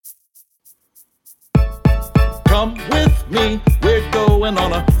Come with me, we're going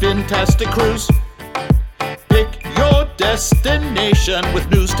on a fantastic cruise. Pick your destination with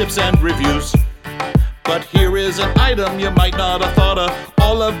news, tips, and reviews. But here is an item you might not have thought of.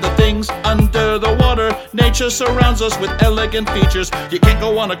 All of the things under the water. Nature surrounds us with elegant features. You can't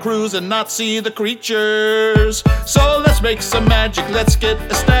go on a cruise and not see the creatures. So let's make some magic, let's get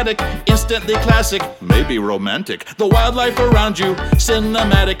ecstatic. Instantly classic, maybe romantic. The wildlife around you,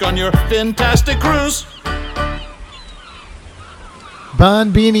 cinematic on your fantastic cruise.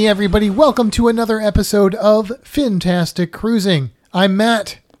 Bon Beanie, everybody. Welcome to another episode of Fantastic Cruising. I'm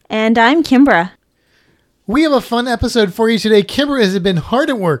Matt. And I'm Kimbra. We have a fun episode for you today. Kimbra has been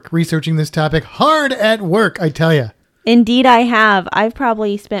hard at work researching this topic. Hard at work, I tell you. Indeed, I have. I've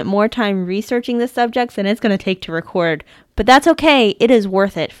probably spent more time researching this subject than it's going to take to record. But that's okay. It is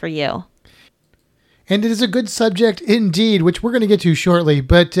worth it for you. And it is a good subject indeed, which we're going to get to shortly.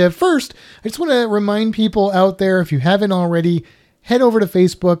 But first, I just want to remind people out there, if you haven't already, head over to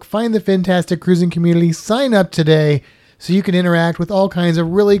Facebook, find the Fantastic Cruising community, sign up today so you can interact with all kinds of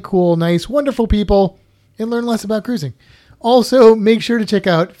really cool, nice, wonderful people and learn less about cruising. Also, make sure to check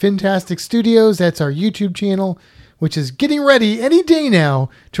out Fantastic Studios. That's our YouTube channel, which is getting ready any day now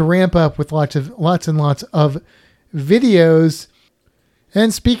to ramp up with lots and lots of videos.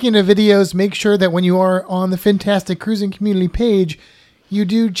 And speaking of videos, make sure that when you are on the Fantastic Cruising community page, you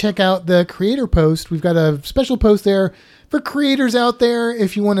do check out the creator post. We've got a special post there for creators out there.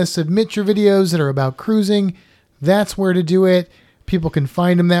 If you want to submit your videos that are about cruising, that's where to do it. People can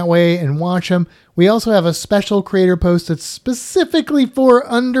find them that way and watch them. We also have a special creator post that's specifically for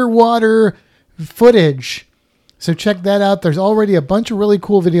underwater footage. So check that out. There's already a bunch of really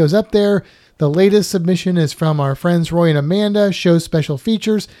cool videos up there. The latest submission is from our friends Roy and Amanda, show special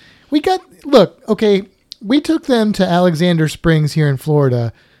features. We took them to Alexander Springs here in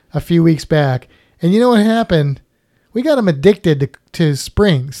Florida a few weeks back. And you know what happened? We got them addicted to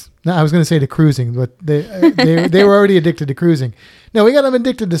springs. No, I was going to say to cruising, but they were already addicted to cruising. No, we got them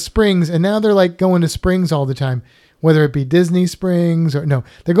addicted to springs, and now they're like going to springs all the time, whether it be Disney Springs or no,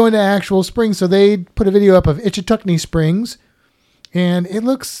 they're going to actual springs. So they put a video up of Ichetucknee Springs, and it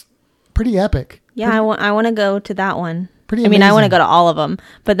looks pretty epic. Yeah, I want to go to that one. Pretty amazing. I want to go to all of them,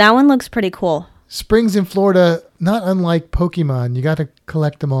 but that one looks pretty cool. Springs in Florida, not unlike Pokemon. You got to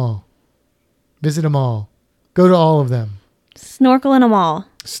collect them all, visit them all, go to all of them. Snorkel in them all.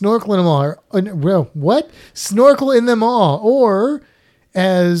 Snorkel in them all. What? Snorkel in them all. Or,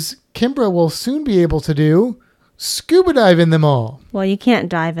 as Kimbra will soon be able to do, scuba dive in them all. Well, you can't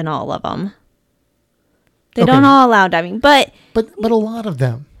dive in all of them. They don't all allow diving, but a lot of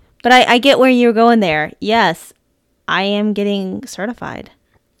them. But I get where you're going there. Yes, I am getting certified.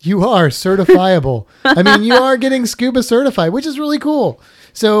 You are certifiable. I mean, you are getting scuba certified, which is really cool.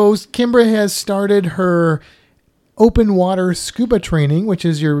 So Kimbra has started her open water scuba training, which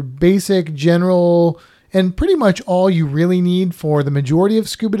is your basic general and pretty much all you really need for the majority of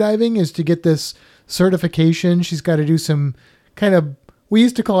scuba diving is to get this certification. She's got to do some kind of, we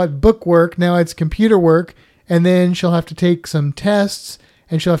used to call it book work. Now it's computer work. And then she'll have to take some tests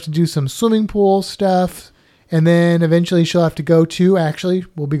and she'll have to do some swimming pool stuff. And then eventually she'll have to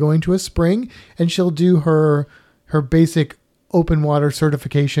we'll be going to a spring and she'll do her basic open water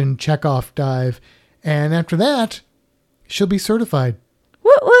certification checkoff dive. And after that, she'll be certified.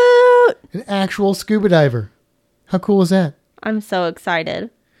 Woot woot! An actual scuba diver. How cool is that? I'm so excited.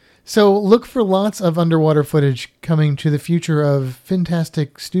 So look for lots of underwater footage coming to the future of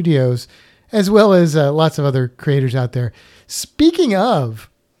Fantastic Studios, as well as lots of other creators out there. Speaking of,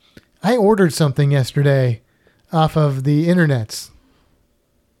 I ordered something yesterday off of the internets.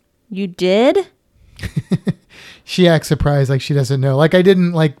 You did? She acts surprised like she doesn't know. Like I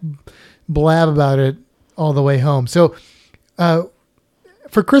didn't blab about it all the way home. So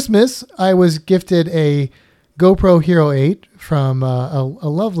for Christmas, I was gifted a GoPro Hero 8 from a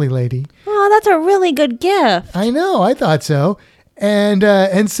lovely lady. Oh, that's a really good gift. I know. I thought so.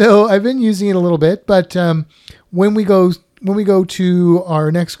 And so I've been using it a little bit, but when we go to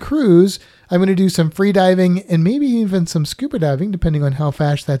our next cruise, I'm going to do some free diving and maybe even some scuba diving, depending on how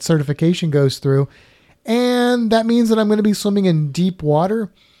fast that certification goes through. And that means that I'm going to be swimming in deep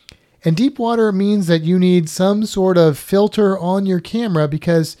water. And deep water means that you need some sort of filter on your camera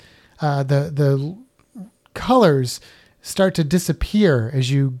because the colors start to disappear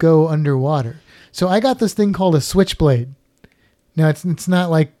as you go underwater. So I got this thing called a switchblade. Now it's not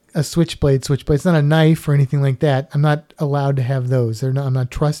like a switchblade. It's not a knife or anything like that. I'm not allowed to have those. I'm not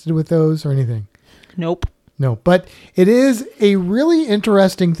trusted with those or anything. Nope. No, but it is a really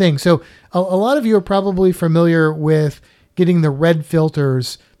interesting thing. So a lot of you are probably familiar with getting the red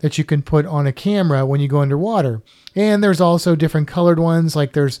filters that you can put on a camera when you go underwater. And there's also different colored ones,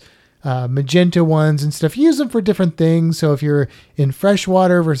 like there's magenta ones and stuff. You use them for different things. So if you're in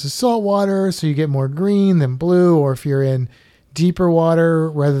freshwater versus saltwater, so you get more green than blue, or if you're in deeper water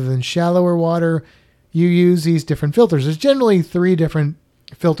rather than shallower water, you use these different filters. There's generally 3 different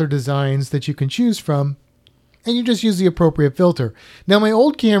filter designs that you can choose from, and you just use the appropriate filter. Now, my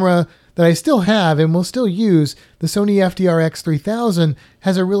old camera that I still have and will still use, the Sony FDR-X 3000,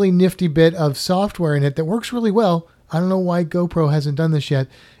 has a really nifty bit of software in it that works really well. I don't know why GoPro hasn't done this yet.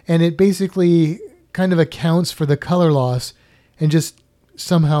 And it basically kind of accounts for the color loss and just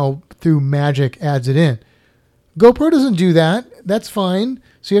somehow through magic adds it in. GoPro doesn't do that. That's fine.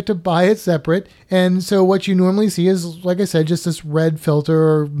 So you have to buy it separate. And so what you normally see is, like I said, just this red filter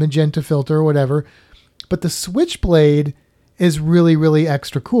or magenta filter or whatever. But the Switchblade is really, really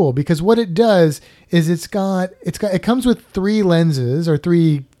extra cool, because what it does is it comes with 3 lenses, or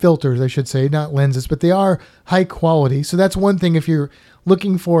 3 filters, I should say, not lenses, but they are high quality. So that's one thing. If you're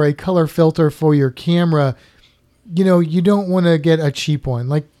looking for a color filter for your camera, you don't want to get a cheap one.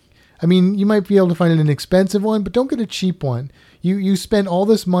 You might be able to find an inexpensive one, but don't get a cheap one. You spend all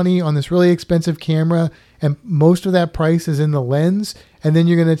this money on this really expensive camera, and most of that price is in the lens, and then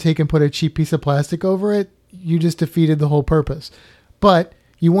you're going to take and put a cheap piece of plastic over it. You just defeated the whole purpose. But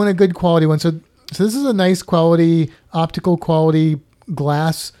you want a good quality one. So this is a nice quality, optical quality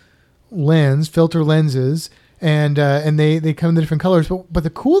glass lens, filter lenses, and they come in the different colors. But the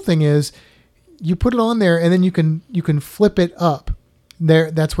cool thing is, you put it on there, and then you can flip it up.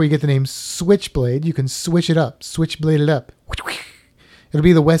 That's where you get the name Switchblade. You can switch it up, switchblade it up. It'll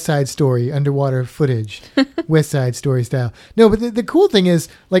be the West Side Story underwater footage, West Side Story style. No, but the cool thing is,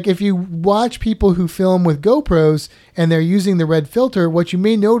 like, if you watch people who film with GoPros and they're using the red filter, what you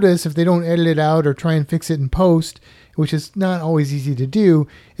may notice if they don't edit it out or try and fix it in post, which is not always easy to do,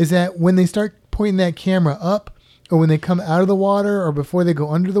 is that when they start pointing that camera up, or when they come out of the water, or before they go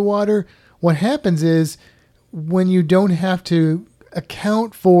under the water, what happens is, when you don't have to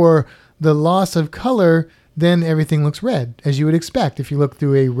account for the loss of color, then everything looks red, as you would expect if you look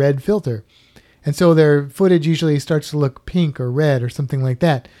through a red filter. And so their footage usually starts to look pink or red or something like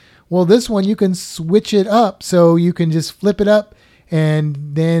that. Well, this one, you can switch it up, so you can just flip it up, and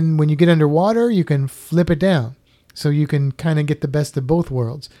then when you get underwater, you can flip it down. So you can kind of get the best of both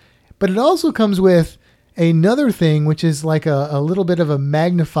worlds. But it also comes with another thing, which is like a little bit of a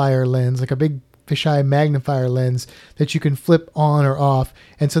magnifier lens, like a big fisheye magnifier lens that you can flip on or off.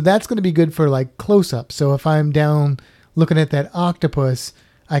 And so that's going to be good for like close-up. So if I'm down looking at that octopus,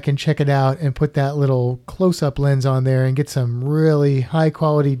 I can check it out and put that little close-up lens on there and get some really high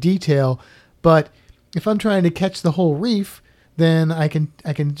quality detail. But if I'm trying to catch the whole reef, then I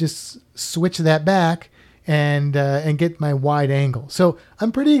can just switch that back and get my wide angle. So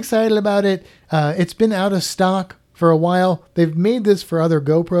I'm pretty excited about it. It's been out of stock for a while. They've made this for other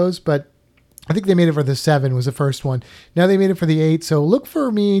GoPros, but I think they made it for the 7 was the first one. Now they made it for the 8. So look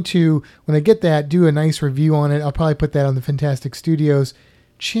for me to, when I get that, do a nice review on it. I'll probably put that on the Fantastic Studios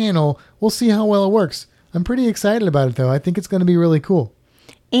channel. We'll see how well it works. I'm pretty excited about it, though. I think it's going to be really cool.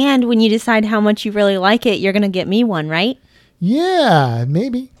 And when you decide how much you really like it, you're going to get me one, right? Yeah,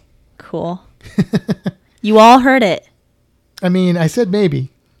 maybe. Cool. You all heard it. I mean, I said maybe.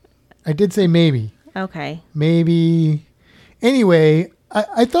 I did say maybe. Okay. Maybe. Anyway,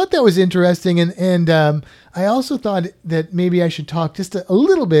 I thought that was interesting, and I also thought that maybe I should talk just a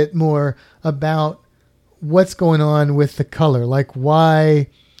little bit more about what's going on with the color. Like, why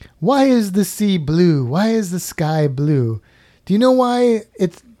is the sea blue? Why is the sky blue? Do you know why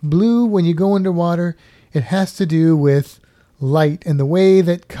it's blue when you go underwater? It has to do with light and the way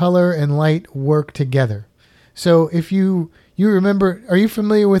that color and light work together. So if you remember, are you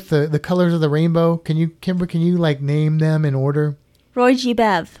familiar with the colors of the rainbow? Kimber, can you like name them in order? Roy G.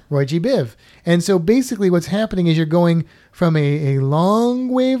 Biv. Roy G. Biv. And so basically what's happening is you're going from a long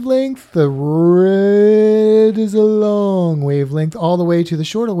wavelength, the red is a long wavelength, all the way to the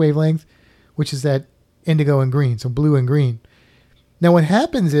shorter wavelength, which is that indigo and green, so blue and green. Now what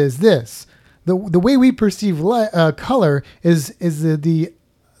happens is this. The way we perceive color is the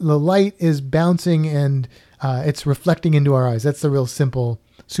light is bouncing and it's reflecting into our eyes. That's the real simple,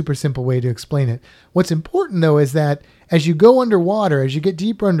 super simple way to explain it. What's important, though, is that as you go underwater, as you get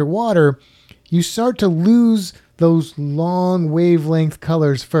deeper underwater, you start to lose those long wavelength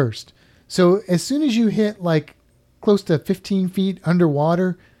colors first. So as soon as you hit like close to 15 feet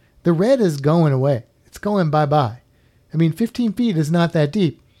underwater, the red is going away. It's going bye-bye. I mean, 15 feet is not that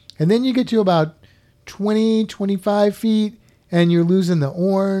deep. And then you get to about 20, 25 feet, and you're losing the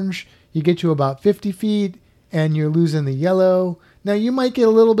orange. You get to about 50 feet, and you're losing the yellow. Now, you might get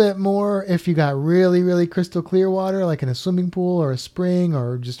a little bit more if you got really, really crystal clear water, like in a swimming pool or a spring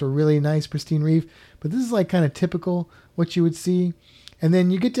or just a really nice pristine reef. But this is like kind of typical what you would see. And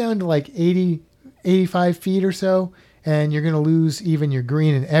then you get down to like 80, 85 feet or so, and you're going to lose even your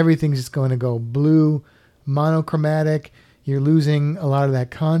green, and everything's just going to go blue, monochromatic. You're losing a lot of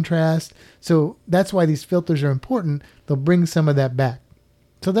that contrast. So that's why these filters are important. They'll bring some of that back.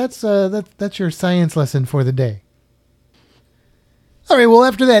 So that's your science lesson for the day. All right, well,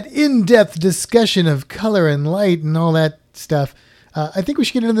 after that in-depth discussion of color and light and all that stuff, I think we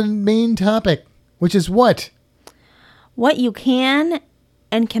should get into the main topic, which is what? What you can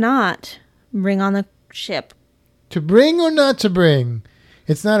and cannot bring on the ship. To bring or not to bring.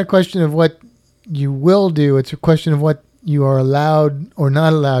 It's not a question of what you will do. It's a question of what you are allowed or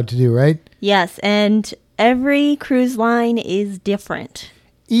not allowed to do, right? Yes, and every cruise line is different.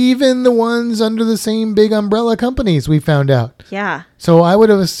 Even the ones under the same big umbrella companies, we found out. Yeah. So I would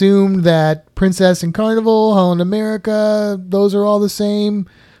have assumed that Princess and Carnival, Holland America, those are all the same.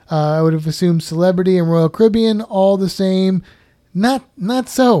 I would have assumed Celebrity and Royal Caribbean, all the same. Not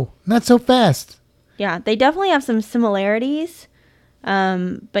so fast. Yeah, they definitely have some similarities.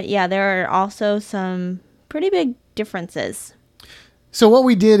 But yeah, there are also some pretty big differences. So what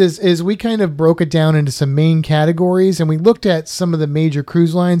we did is we kind of broke it down into some main categories, and we looked at some of the major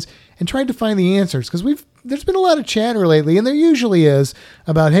cruise lines and tried to find the answers, because there's been a lot of chatter lately, and there usually is,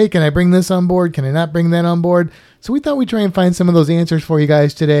 about, hey, can I bring this on board? Can I not bring that on board? So we thought we'd try and find some of those answers for you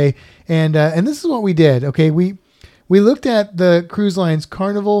guys today, and this is what we did. Okay, we looked at the cruise lines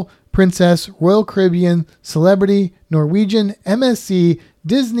Carnival, Princess, Royal Caribbean, Celebrity, Norwegian, MSC,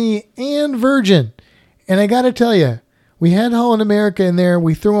 Disney, and Virgin, and I got to tell you, we had Holland America in there.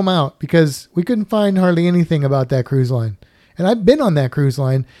 We threw them out because we couldn't find hardly anything about that cruise line. And I've been on that cruise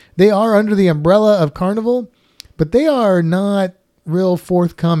line. They are under the umbrella of Carnival, but they are not real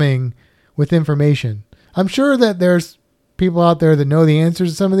forthcoming with information. I'm sure that there's people out there that know the answers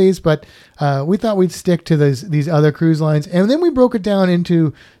to some of these, but we thought we'd stick to these other cruise lines. And then we broke it down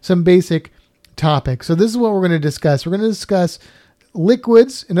into some basic topics. So this is what we're going to discuss. We're going to discuss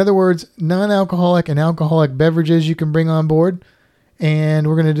liquids, in other words, non-alcoholic and alcoholic beverages you can bring on board. And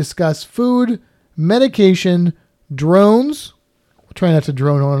we're going to discuss food, medication, drones. We'll try not to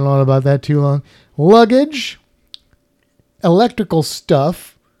drone on and on about that too long. Luggage, electrical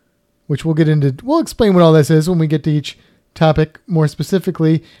stuff, which we'll explain what all this is when we get to each topic more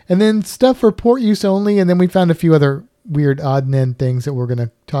specifically. And then stuff for port use only. And then we found a few other weird odd and end things that we're going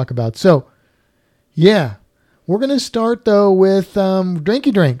to talk about. So, yeah. We're going to start, though, with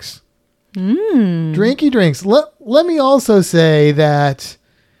drinky drinks. Drinky drinks. Let me also say that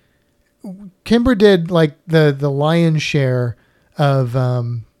Kimber did like the lion's share of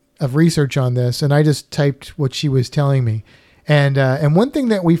research on this, and I just typed what she was telling me. And one thing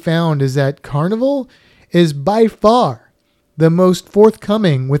that we found is that Carnival is by far the most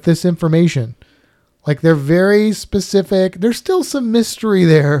forthcoming with this information. Like, they're very specific. There's still some mystery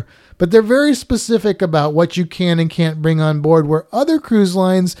there, but they're very specific about what you can and can't bring on board, where other cruise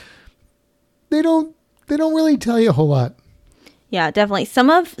lines, they don't really tell you a whole lot. Yeah, definitely. Some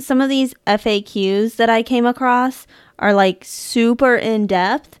of these FAQs that I came across are like super in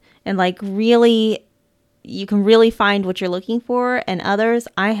depth and like really, you can really find what you're looking for. And others,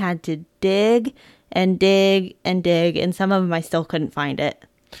 I had to dig and dig and dig, and some of them I still couldn't find it.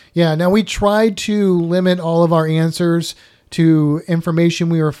 Yeah, now we tried to limit all of our answers to information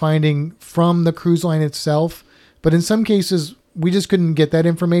we were finding from the cruise line itself, but in some cases we just couldn't get that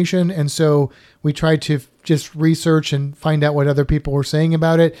information, and so we tried to just research and find out what other people were saying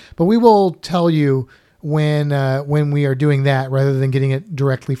about it. But we will tell you when we are doing that, rather than getting it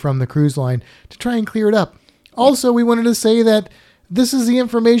directly from the cruise line, to try and clear it up. Also, we wanted to say that this is the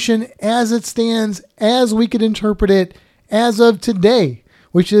information as it stands, as we could interpret it as of today,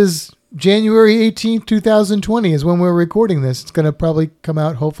 which is January 18th, 2020 is when we're recording this. It's going to probably come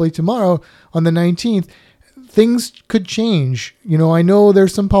out hopefully tomorrow on the 19th. Things could change. You know, I know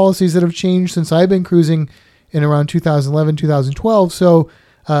there's some policies that have changed since I've been cruising in around 2011, 2012. So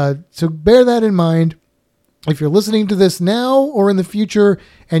bear that in mind. If you're listening to this now or in the future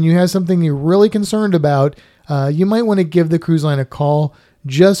and you have something you're really concerned about, you might want to give the cruise line a call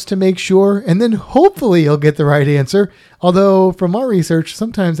just to make sure, and then hopefully you'll get the right answer. Although from our research,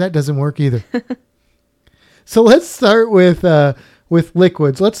 sometimes that doesn't work either. So let's start with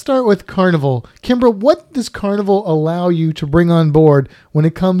liquids. Let's start with Carnival. Kimber, what does Carnival allow you to bring on board when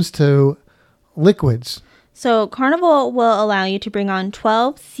it comes to liquids? So Carnival will allow you to bring on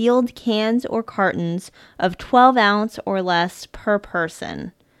 12 sealed cans or cartons of 12 ounce or less per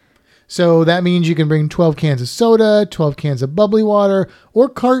person. So that means you can bring 12 cans of soda, 12 cans of bubbly water, or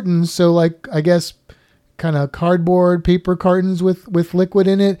cartons. So like, I guess, kind of cardboard, paper cartons with liquid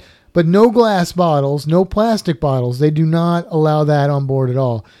in it, but no glass bottles, no plastic bottles. They do not allow that on board at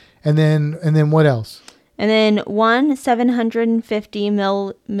all. And then what else? And then one 750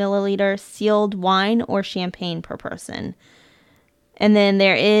 milliliter sealed wine or champagne per person. And then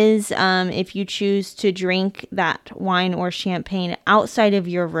there is, if you choose to drink that wine or champagne outside of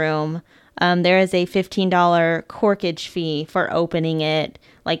your room, there is a $15 corkage fee for opening it,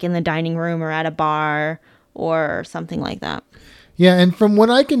 like in the dining room or at a bar or something like that. Yeah, and from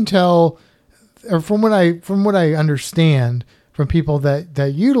what I can tell, or from what I understand from people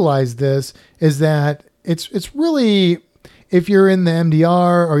that utilize this, is that it's really, if you're in the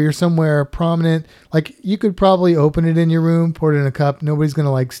MDR or you're somewhere prominent, like you could probably open it in your room, pour it in a cup. Nobody's going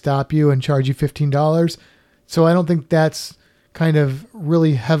to like stop you and charge you $15. So I don't think that's kind of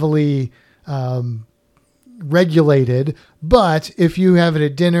really heavily regulated. But if you have it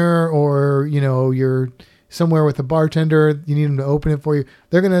at dinner or, you know, you're somewhere with a bartender, you need them to open it for you,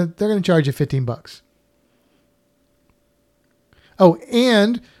 they're going to charge you $15. Oh,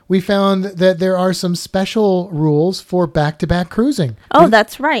 and we found that there are some special rules for back-to-back cruising. Oh,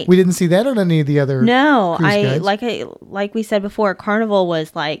 that's right. We didn't see that on any of the other No, cruise guides. like we said before, Carnival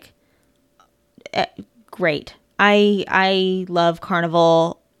was like great. I love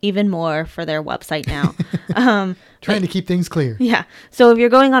Carnival even more for their website now. Trying to keep things clear. Yeah. So if you're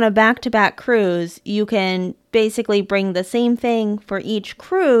going on a back-to-back cruise, you can basically bring the same thing for each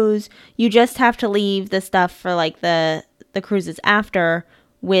cruise. You just have to leave the stuff for like the cruises after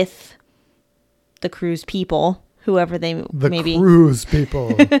with the cruise people, whoever they may be. The cruise people.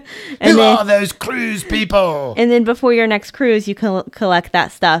 Who are those cruise people? And then before your next cruise, you can collect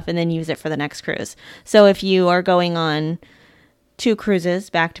that stuff and then use it for the next cruise. So if you are going on 2 cruises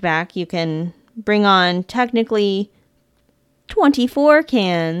back to back, you can bring on technically 24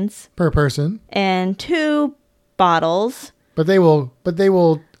 cans per person and 2 bottles. But they will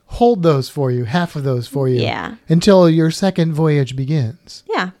hold those for you, half of those for you. Yeah. Until your second voyage begins.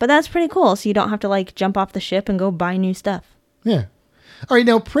 Yeah, but that's pretty cool. So you don't have to like jump off the ship and go buy new stuff. Yeah. All right.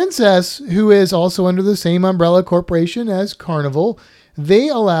 Now, Princess, who is also under the same umbrella corporation as Carnival, they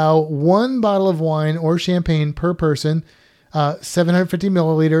allow 1 bottle of wine or champagne per person, 750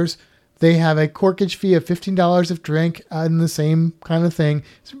 milliliters. They have a corkage fee of $15 of drink and the same kind of thing.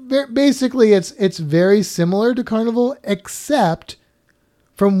 Basically, it's very similar to Carnival, except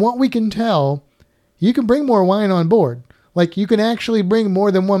from what we can tell, you can bring more wine on board. Like you can actually bring more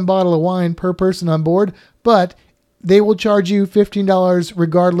than 1 bottle of wine per person on board, but they will charge you $15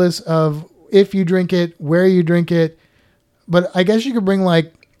 regardless of if you drink it, where you drink it. But I guess you could bring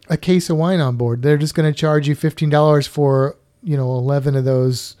like a case of wine on board. They're just going to charge you $15 for, 11 of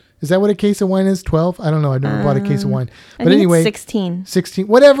those. Is that what a case of wine is? 12? I don't know. I've never bought a case of wine. But anyway, 16. 16.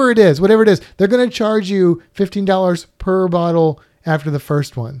 Whatever it is. They're going to charge you $15 per bottle after the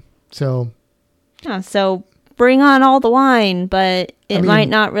first one. So bring on all the wine, but it might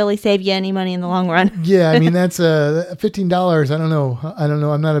not really save you any money in the long run. Yeah, I mean, that's $15. I don't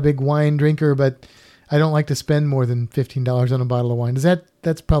know. I'm not a big wine drinker, but I don't like to spend more than $15 on a bottle of wine.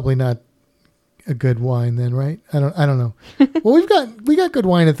 That's probably not a good wine then, right? I don't know. Well, we got good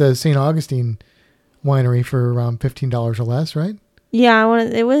wine at the St. Augustine winery for around $15 or less, right? Yeah,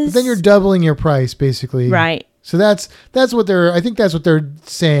 it was. But then you're doubling your price basically. Right. So that's what I think that's what they're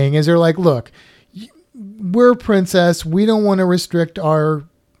saying is they're like, look, we're Princess. We don't want to restrict our,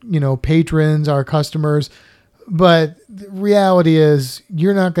 patrons, our customers. But the reality is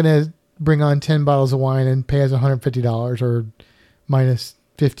you're not going to bring on 10 bottles of wine and pay us $150 or minus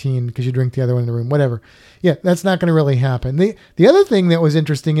 15 because you drink the other one in the room, whatever. Yeah, that's not going to really happen. The other thing that was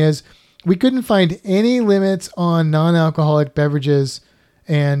interesting is we couldn't find any limits on non-alcoholic beverages.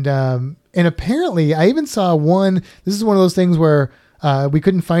 And apparently I even saw one, this is one of those things where we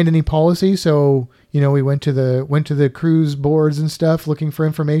couldn't find any policy. So, we went to the cruise boards and stuff looking for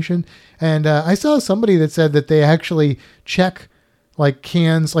information. And I saw somebody that said that they actually check like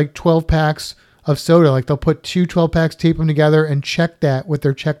cans, like 12 packs of soda. Like they'll put 2 12 packs, tape them together and check that with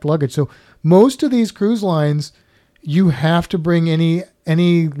their checked luggage. So most of these cruise lines, you have to bring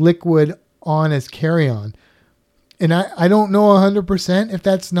any liquid on as carry-on. And I don't know 100% if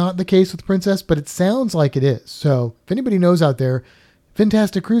that's not the case with Princess, but it sounds like it is. So if anybody knows out there,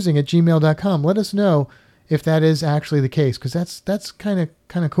 fantasticcruising@gmail.com. Let us know if that is actually the case, because that's kind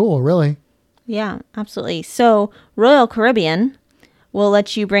of cool, really. Yeah, absolutely. So Royal Caribbean will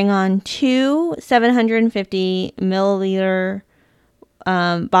let you bring on 2 750 milliliter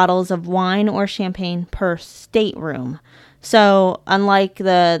bottles of wine or champagne per stateroom. So unlike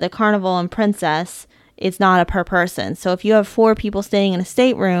the Carnival and Princess, it's not a per person. So if you have 4 people staying in a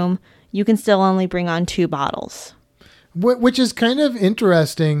stateroom, you can still only bring on 2 bottles. Which is kind of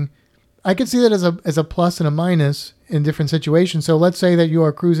interesting. I could see that as a plus and a minus in different situations. So let's say that you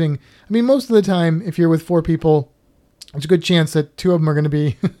are cruising. I mean, most of the time, if you're with 4 people, there's a good chance that 2 of them are going to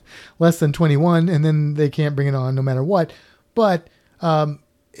be less than 21, and then they can't bring it on no matter what. But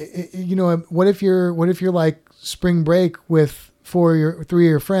you know, what if you're like spring break with 3 of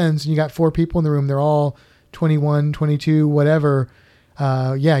your friends, and you got 4 people in the room? They're all 21, 22, whatever.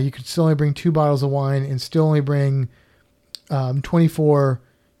 Yeah, you could still only bring 2 bottles of wine and still only bring 24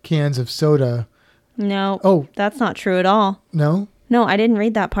 cans of soda. No. Oh, that's not true at all. No? No, I didn't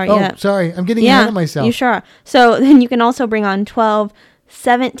read that part Oh, yet. sorry. I'm getting ahead of myself. You sure are. So then you can also bring on 12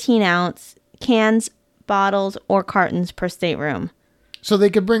 17-ounce cans, bottles, or cartons per stateroom. So they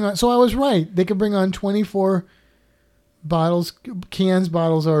could bring on, so I was right. They could bring on 24 bottles, cans,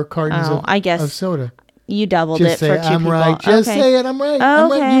 bottles, or cartons of soda. You doubled Just it say for 2 I'm people. right. Just say it. I'm right. Okay.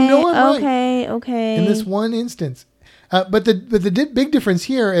 I'm right. You know I'm right. Okay. In this one instance. But the big difference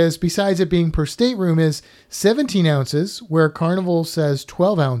here is, besides it being per stateroom, is 17 ounces, where Carnival says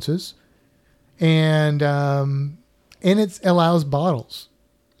 12 ounces, and it allows bottles.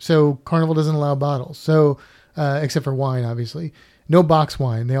 So Carnival doesn't allow bottles. So except for wine, obviously, no box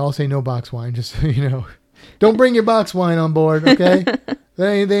wine. They all say no box wine. Just so you know, don't bring your box wine on board. Okay,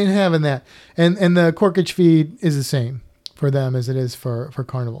 they ain't having that. And the corkage fee is the same for them as it is for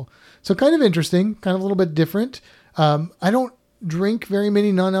Carnival. So kind of interesting, kind of a little bit different. I don't drink very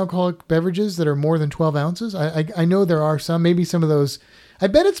many non-alcoholic beverages that are more than 12 ounces. I know there are some, maybe some of those. I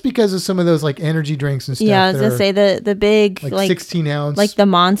bet it's because of some of those like energy drinks and stuff. Yeah, I was going to say the big, like 16 ounce. Like the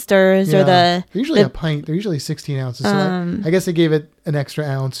Monsters or they're usually a pint. They're usually 16 ounces. So I guess they gave it an extra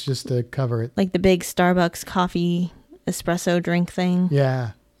ounce just to cover it. Like the big Starbucks coffee espresso drink thing.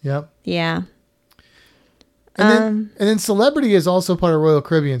 Yeah. Yep. Yeah. And then Celebrity is also part of Royal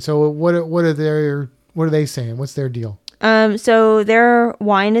Caribbean. So what are they saying? What's their deal? So their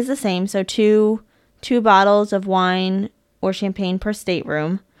wine is the same. So two bottles of wine or champagne per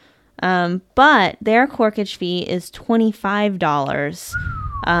stateroom. But their corkage fee is $25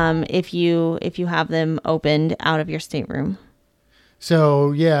 if you have them opened out of your stateroom.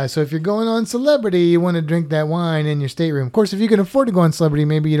 So yeah, so if you're going on Celebrity, you want to drink that wine in your stateroom. Of course, if you can afford to go on Celebrity,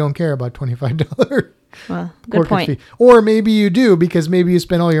 maybe you don't care about $25. Well, good point. Fee. Or maybe you do, because maybe you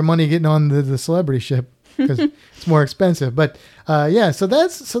spend all your money getting on the Celebrity ship because it's more expensive. But yeah, so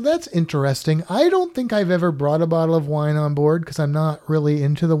that's interesting. I don't think I've ever brought a bottle of wine on board because I'm not really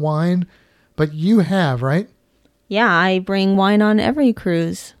into the wine, but you have, right? Yeah, I bring wine on every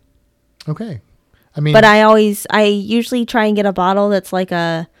cruise. Okay. I mean, but I usually try and get a bottle that's like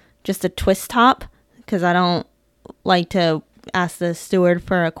just a twist top, because I don't like to ask the steward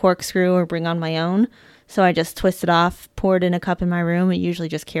for a corkscrew or bring on my own. So I just twist it off, pour it in a cup in my room, and usually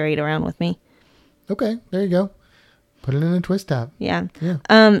just carry it around with me. Okay, there you go. Put it in a twist top. Yeah.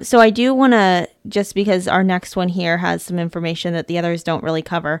 So I do want to, just because our next one here has some information that the others don't really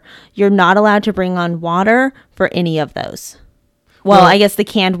cover, you're not allowed to bring on water for any of those. Well, I guess the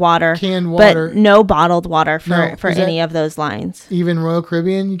canned water. But no bottled water for any of those lines. Even Royal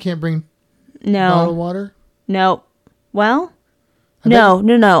Caribbean, you can't bring bottled water? No. Well,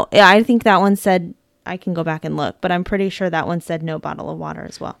 no. I think that one said, I can go back and look, but I'm pretty sure that one said no bottle of water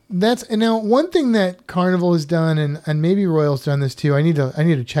as well. And now one thing that Carnival has done, and maybe Royal's done this too, I need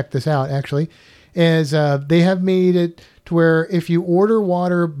to check this out actually, is they have made it to where if you order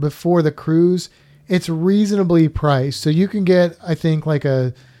water before the cruise, it's reasonably priced. So you can get, I think, like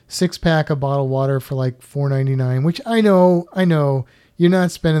a 6-pack of bottled water for like $4.99, which I know you're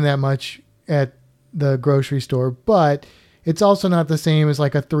not spending that much at the grocery store, but it's also not the same as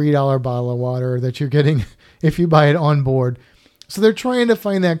like a $3 bottle of water that you're getting if you buy it on board. So they're trying to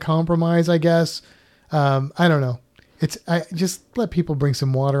find that compromise, I guess. I don't know. I just let people bring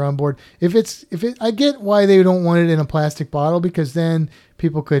some water on board. I get why they don't want it in a plastic bottle, because then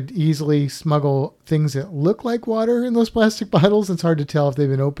people could easily smuggle things that look like water in those plastic bottles. It's hard to tell if they've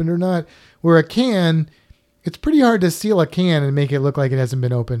been opened or not. Where a can, it's pretty hard to seal a can and make it look like it hasn't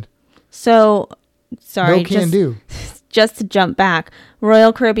been opened. So, sorry. No can do. Just to jump back,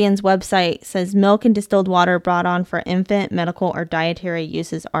 Royal Caribbean's website says milk and distilled water brought on for infant, medical, or dietary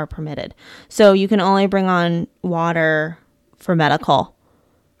uses are permitted. So you can only bring on water for medical.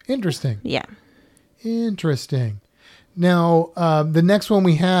 Interesting. Yeah. Interesting. Now, the next one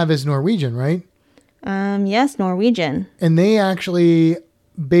we have is Norwegian, right? Yes, Norwegian. And they actually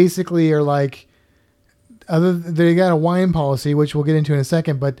basically are like, they got a wine policy, which we'll get into in a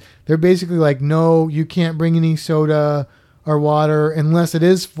second, but they're basically like, no, you can't bring any soda our water unless it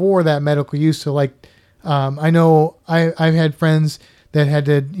is for that medical use. So like, I know I've had friends that had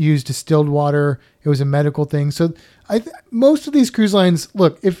to use distilled water. It was a medical thing. So most of these cruise lines,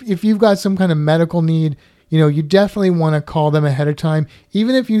 look, if you've got some kind of medical need, you definitely want to call them ahead of time.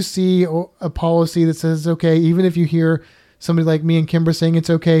 Even if you see a policy that says it's okay, even if you hear somebody like me and Kimber saying it's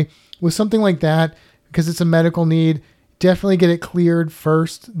okay, with something like that, because it's a medical need, definitely get it cleared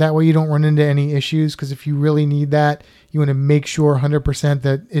first. That way you don't run into any issues, because if you really need that, you want to make sure 100%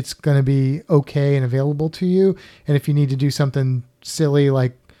 that it's going to be okay and available to you. And if you need to do something silly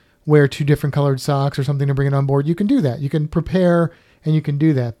like wear 2 different colored socks or something to bring it on board, you can do that. You can prepare and you can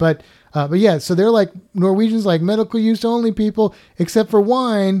do that. But yeah, so they're like, Norwegians like medical use only, people, except for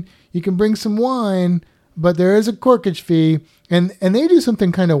wine. You can bring some wine, but there is a corkage fee. And they do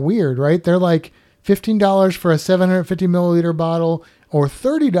something kind of weird, right? They're like $15 for a 750 milliliter bottle or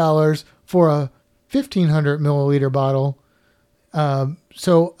 $30 for a 1500 milliliter bottle.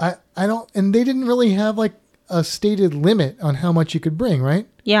 So I don't, and they didn't really have like a stated limit on how much you could bring, right?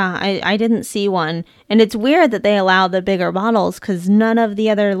 Yeah, I didn't see one. And it's weird that they allow the bigger bottles because none of the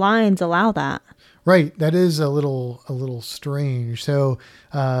other lines allow that. Right. That is a little strange. So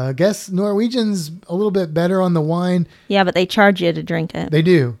I guess Norwegian's a little bit better on the wine. Yeah, but they charge you to drink it. They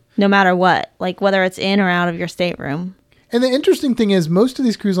do. No matter what, like whether it's in or out of your stateroom. And the interesting thing is most of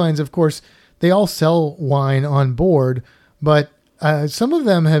these cruise lines, of course, they all sell wine on board, but some of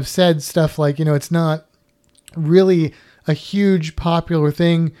them have said stuff like, it's not really a huge popular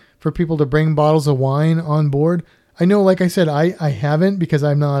thing for people to bring bottles of wine on board. I know, like I said, I haven't because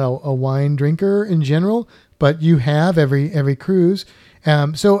I'm not a wine drinker in general, but you have every cruise.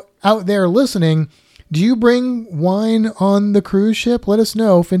 So out there listening, do you bring wine on the cruise ship? Let us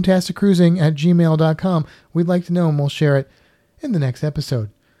know, fantasticcruising@gmail.com. We'd like to know and we'll share it in the next episode.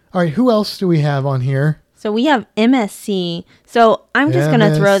 All right, who else do we have on here? So we have MSC. So I'm just going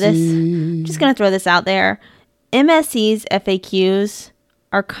to throw this out there. MSC's FAQs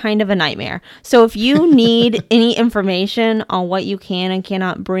are kind of a nightmare. So if you need any information on what you can and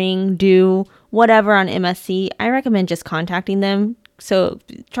cannot bring, do, whatever on MSC, I recommend just contacting them. So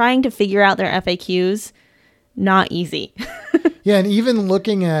trying to figure out their FAQs, not easy. Yeah, and even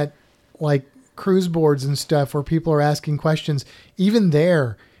looking at like cruise boards and stuff where people are asking questions, even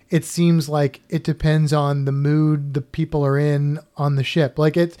there, it seems like it depends on the mood the people are in on the ship.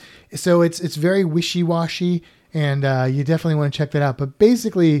 Like it's very wishy-washy. And you definitely want to check that out. But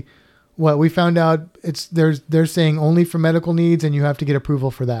basically, what we found out, they're saying only for medical needs, and you have to get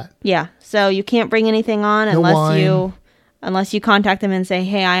approval for that. Yeah. So you can't bring anything on unless you contact them and say,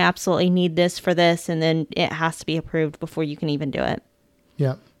 "Hey, I absolutely need this for this," and then it has to be approved before you can even do it.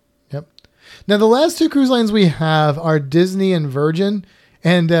 Yep. Now the last 2 cruise lines we have are Disney and Virgin,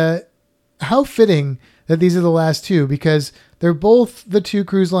 and how fitting that these are the last 2 because they're both the 2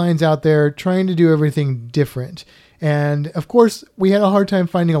 cruise lines out there trying to do everything different. And of course, we had a hard time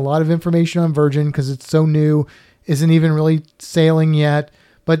finding a lot of information on Virgin because it's so new, isn't even really sailing yet.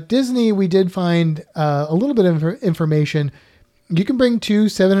 But Disney, we did find a little bit of information. You can bring 2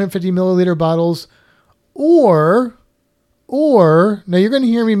 750 milliliter bottles or now you're going to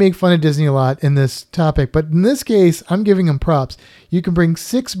hear me make fun of Disney a lot in this topic, but in this case, I'm giving them props. You can bring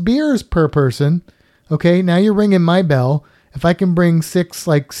 6 beers per person. Okay, now you're ringing my bell. If I can bring 6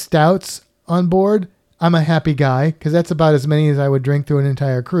 like stouts on board, I'm a happy guy because that's about as many as I would drink through an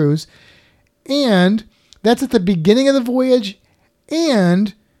entire cruise. And that's at the beginning of the voyage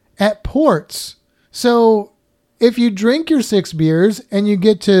and at ports. So if you drink your 6 beers and you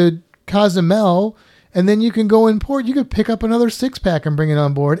get to Cozumel and then you can go in port, you could pick up another 6-pack and bring it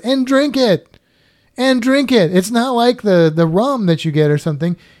on board and drink it. It's not like the rum that you get or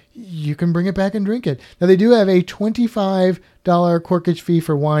something. You can bring it back and drink it. Now, they do have a $25 corkage fee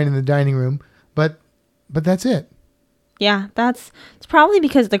for wine in the dining room, but that's it. Yeah, it's probably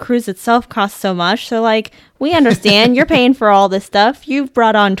because the cruise itself costs so much. So, like, we understand you're paying for all this stuff. You've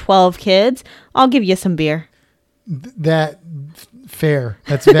brought on 12 kids. I'll give you some beer. Fair.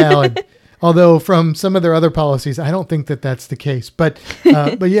 That's valid. Although from some of their other policies, I don't think that that's the case. But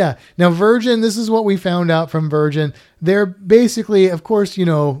yeah. Now, Virgin, this is what we found out from Virgin. They're basically, of course,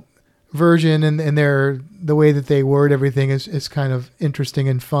 Virgin and the way that they word everything is kind of interesting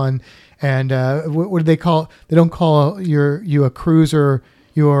and fun. And what do they call? They don't call you a cruiser.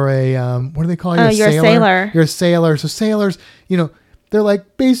 You're a what do they call you? You're a sailor. You're a sailor. So sailors, they're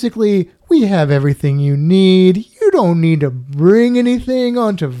like basically, we have everything you need. You don't need to bring anything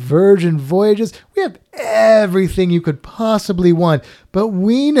onto Virgin Voyages. We have everything you could possibly want. But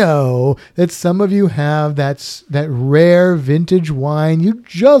we know that some of you have that rare vintage wine you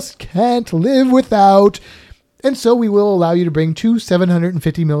just can't live without. And so we will allow you to bring 2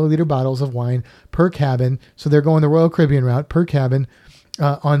 750 milliliter bottles of wine per cabin. So they're going the Royal Caribbean route per cabin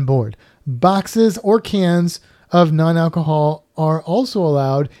on board. Boxes or cans of non-alcohol are also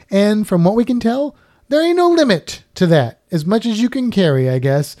allowed. And from what we can tell, there ain't no limit to that. As much as you can carry, I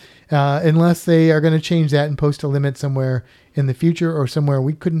guess, unless they are going to change that and post a limit somewhere in the future or somewhere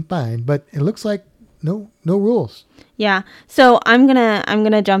we couldn't find. But it looks like no rules. Yeah. So I'm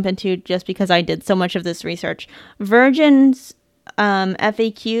gonna jump into, just because I did so much of this research. Virgin's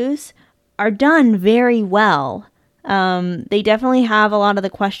FAQs are done very well. They definitely have a lot of the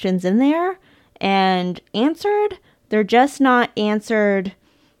questions in there and answered. They're just not answered,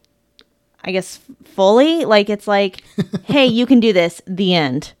 I guess, fully. Like, it's like, hey, you can do this. The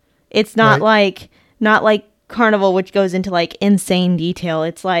end. It's not like Carnival, which goes into like insane detail.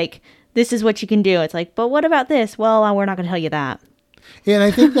 It's like, this is what you can do. It's like, but what about this? Well, we're not going to tell you that. Yeah, and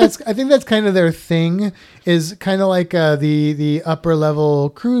I think that's kind of their thing, is kind of like the upper level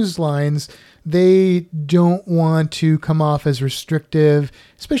cruise lines. They don't want to come off as restrictive,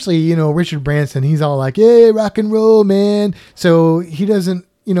 especially, Richard Branson. He's all like, "Hey, rock and roll, man." So he doesn't,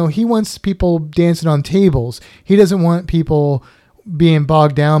 he wants people dancing on tables. He doesn't want people being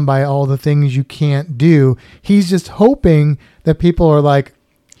bogged down by all the things you can't do. He's just hoping that people are like,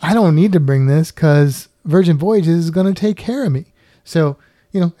 I don't need to bring this because Virgin Voyages is going to take care of me. So,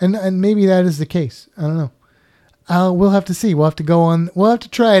 and maybe that is the case. I don't know. We'll have to see. We'll have to go on. We'll have to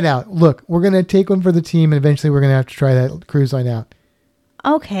try it out. Look, we're going to take one for the team, and eventually we're going to have to try that cruise line out.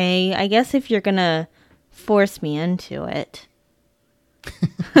 Okay. I guess if you're going to force me into it.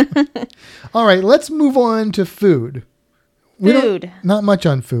 All right. Let's move on to food. Not much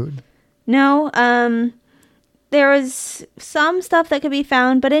on food. No. There was some stuff that could be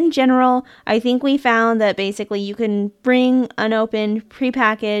found, but in general, I think we found that basically you can bring unopened,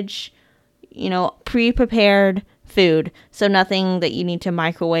 prepackaged, pre-prepared food. So nothing that you need to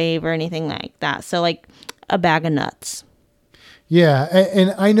microwave or anything like that. So like a bag of nuts. Yeah.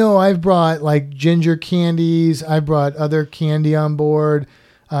 And I know I've brought like ginger candies. I brought other candy on board.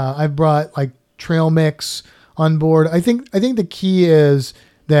 I've brought like trail mix on board. I think the key is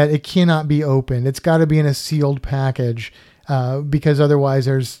that it cannot be opened. It's got to be in a sealed package, because otherwise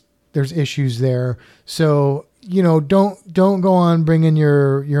there's issues there. So, don't go on bringing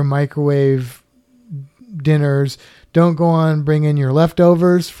your microwave dinners. Don't go on bringing your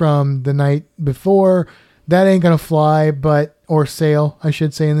leftovers from the night before. That ain't going to fly, or sail, I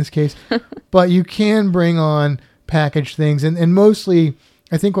should say in this case. But you can bring on packaged things. And mostly,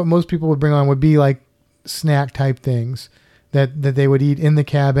 I think what most people would bring on would be like snack type things that they would eat in the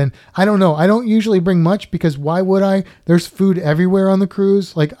cabin. I don't know. I don't usually bring much because why would I? There's food everywhere on the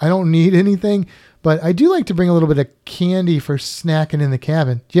cruise. Like, I don't need anything, but I do like to bring a little bit of candy for snacking in the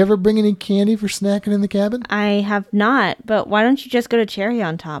cabin. Do you ever bring any candy for snacking in the cabin? I have not, but why don't you just go to cherry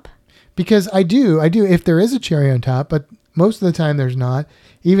on top? Because I do if there is a cherry on top, but most of the time there's not.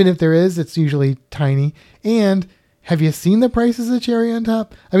 Even if there is, it's usually tiny. And have you seen the prices of cherry on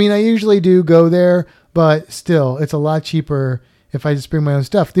top? I mean, I usually do go there, but still, it's a lot cheaper if I just bring my own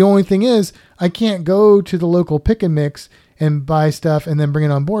stuff. The only thing is, I can't go to the local pick and mix and buy stuff and then bring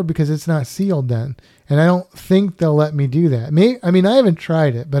it on board because it's not sealed then. And I don't think they'll let me do that. I haven't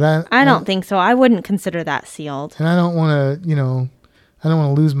tried it, but I don't think so. I wouldn't consider that sealed. And I don't want to, I don't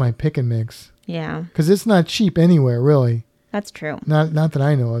want to lose my pick and mix. Yeah. Because it's not cheap anywhere, really. That's true. Not that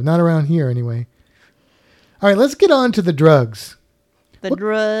I know of. Not around here, anyway. All right, let's get on to the drugs.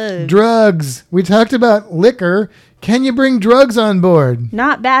 Drugs. We talked about liquor. Can you bring drugs on board?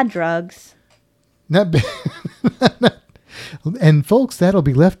 Not bad drugs. Not bad. And folks, that'll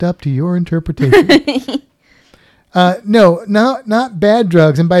be left up to your interpretation. No, not bad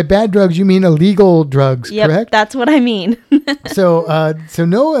drugs. And by bad drugs, you mean illegal drugs, yep, correct? That's what I mean. So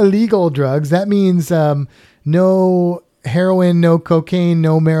no illegal drugs. That means no heroin, no cocaine,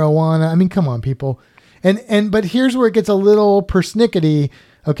 no marijuana. I mean, come on, people. But here's where it gets a little persnickety.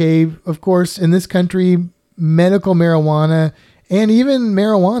 Okay, of course, in this country, medical marijuana and even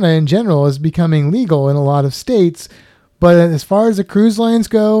marijuana in general is becoming legal in a lot of states. But as far as the cruise lines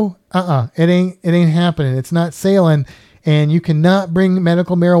go, it ain't happening. It's not sailing, and you cannot bring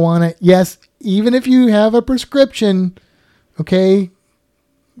medical marijuana. Yes, even if you have a prescription. Okay,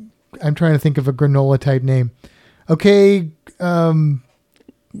 I'm trying to think of a granola type name. Okay,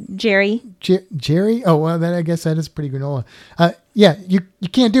 Jerry. Jerry? Oh, well, I guess that is pretty granola. Yeah, you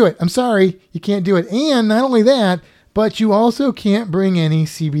can't do it. I'm sorry. You can't do it. And not only that, but you also can't bring any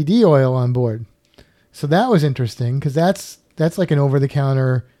CBD oil on board. So that was interesting because that's like an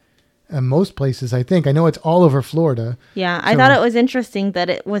over-the-counter most places, I think. I know it's all over Florida. Yeah, I thought it was interesting that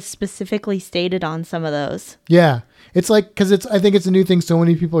it was specifically stated on some of those. Yeah. It's like, because I think it's a new thing. So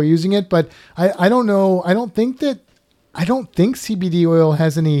many people are using it, but I don't know. I don't think CBD oil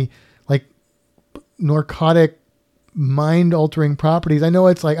has any like narcotic mind altering properties. I know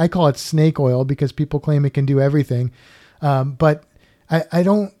it's like, I call it snake oil because people claim it can do everything. But I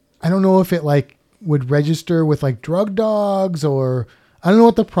don't know if it like would register with like drug dogs, or I don't know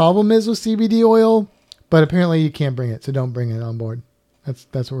what the problem is with CBD oil, but apparently you can't bring it. So don't bring it on board. That's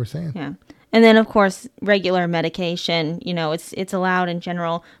what we're saying. Yeah. And then of course, regular medication, it's allowed in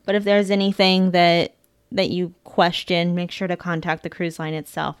general, but if there's anything that you question, make sure to contact the cruise line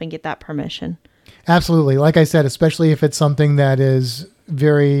itself and get that permission. Absolutely. Like I said, especially if it's something that is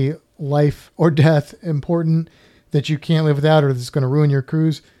very life or death important that you can't live without, or that's going to ruin your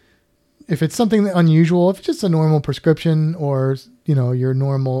cruise. If it's something unusual, if it's just a normal prescription or, your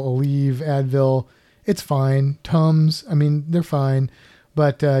normal Aleve, Advil, it's fine. Tums, they're fine.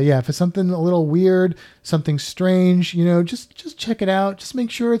 But if it's something a little weird, something strange, just check it out. Just make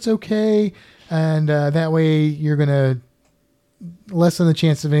sure it's okay. And that way you're going to lessen the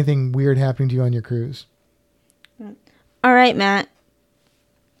chance of anything weird happening to you on your cruise. All right, Matt.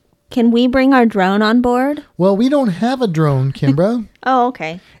 Can we bring our drone on board? Well, we don't have a drone, Kimbra. Oh,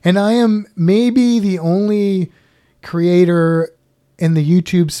 okay. And I am maybe the only creator in the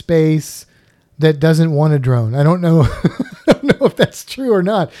YouTube space that doesn't want a drone. I don't know. I don't know if that's true or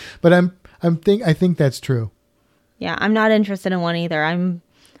not, but I think that's true. Yeah, I'm not interested in one either.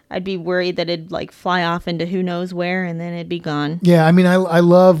 I'd be worried that it'd like fly off into who knows where and then it'd be gone. Yeah, I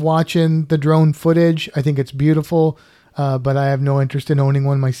love watching the drone footage. I think it's beautiful. But I have no interest in owning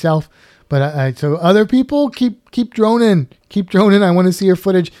one myself. But so other people keep droning. I want to see your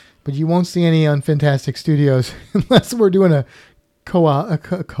footage, but you won't see any on Fantastic Studios unless we're doing a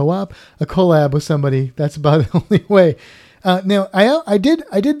collab with somebody. That's about the only way. Now I did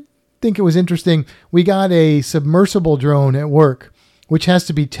think it was interesting. We got a submersible drone at work, which has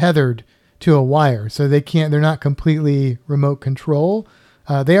to be tethered to a wire, so they're not completely remote control.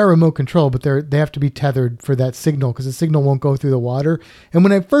 They are remote control, but they have to be tethered for that signal because the signal won't go through the water. And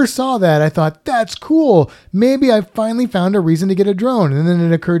when I first saw that, I thought, that's cool. Maybe I finally found a reason to get a drone. And then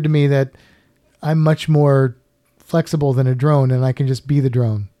it occurred to me that I'm much more flexible than a drone and I can just be the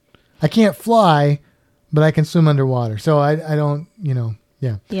drone. I can't fly, but I can swim underwater. So I don't,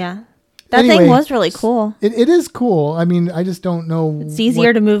 yeah. Yeah. That thing was really cool. It is cool. I just don't know. It's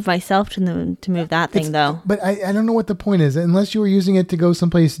easier to move myself to move that thing, though. But I don't know what the point is. Unless you were using it to go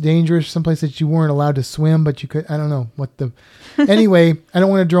someplace dangerous, someplace that you weren't allowed to swim, but you could. I don't know what the. Anyway, I don't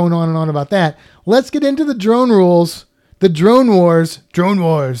want to drone on and on about that. Let's get into the drone rules, the drone wars,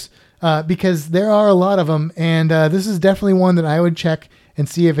 because there are a lot of them, and this is definitely one that I would check and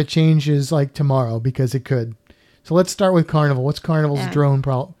see if it changes like tomorrow, because it could. So let's start with Carnival. What's Carnival's drone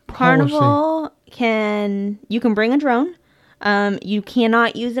policy? Carnival you can bring a drone. You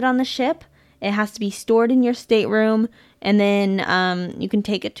cannot use it on the ship. It has to be stored in your stateroom, and then you can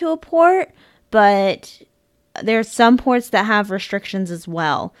take it to a port, but there's some ports that have restrictions as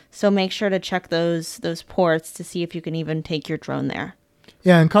well. So make sure to check those ports to see if you can even take your drone there.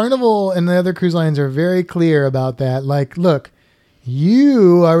 Yeah, and Carnival and the other cruise lines are very clear about that. Like, look,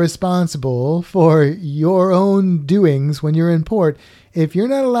 you are responsible for your own doings when you're in port. If you're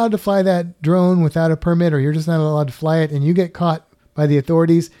not allowed to fly that drone without a permit, or you're just not allowed to fly it and you get caught by the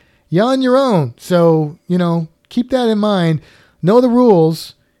authorities, you're on your own. So, keep that in mind. Know the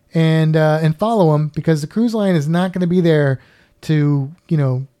rules and follow them, because the cruise line is not going to be there to,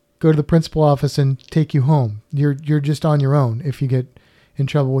 go to the principal office and take you home. You're just on your own if you get in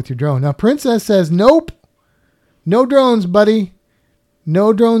trouble with your drone. Now, Princess says, nope, no drones, buddy.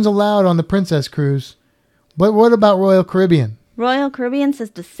 No drones allowed on the Princess cruise. But what about Royal Caribbean? Royal Caribbean says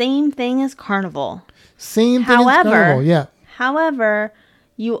the same thing as Carnival. Same thing as Carnival, yeah. However,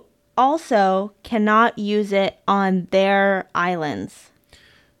 you also cannot use it on their islands.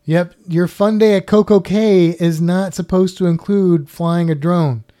 Yep, your fun day at Coco Cay is not supposed to include flying a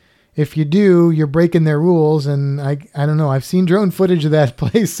drone. If you do, you're breaking their rules, and I don't know. I've seen drone footage of that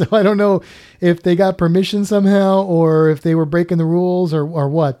place, so I don't know if they got permission somehow or if they were breaking the rules or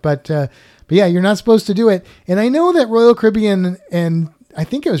what. But yeah, you're not supposed to do it. And I know that Royal Caribbean, and I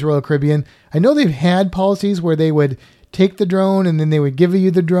think it was Royal Caribbean, I know they've had policies where they would take the drone and then they would give you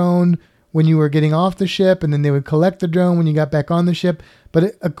the drone when you were getting off the ship, and then they would collect the drone when you got back on the ship.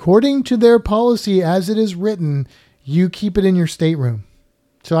 But according to their policy as it is written, you keep it in your stateroom.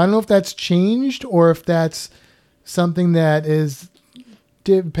 So I don't know if that's changed or if that's something that is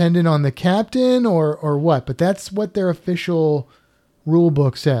dependent on the captain or what, but that's what their official rule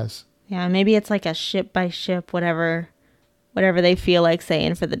book says. Yeah, maybe it's like a ship by ship, whatever they feel like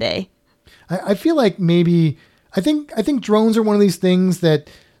saying for the day. I feel like maybe I think drones are one of these things that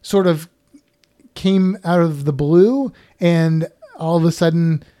sort of came out of the blue, and all of a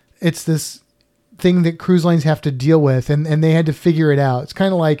sudden it's this thing that cruise lines have to deal with, and they had to figure it out. It's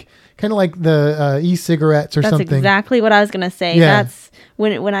kind of like the e-cigarettes or something. That's exactly what I was gonna say. Yeah. That's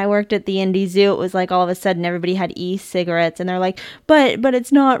when I worked at the Indy Zoo. It was like all of a sudden everybody had e-cigarettes, and they're like, but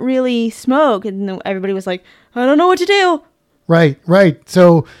it's not really smoke, and then everybody was like, I don't know what to do. Right.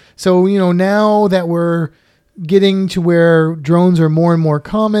 So now that we're getting to where drones are more and more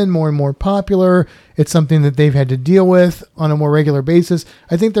common, more and more popular, it's something that they've had to deal with on a more regular basis.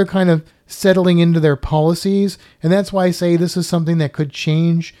 I think they're kind of settling into their policies, and that's why I say this is something that could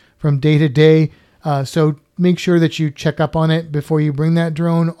change from day to day. So make sure that you check up on it before you bring that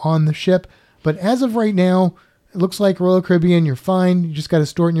drone on the ship. But as of right now, it looks like Royal Caribbean, you're fine. You just got to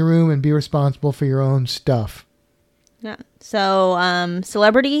store it in your room and be responsible for your own stuff. Yeah. So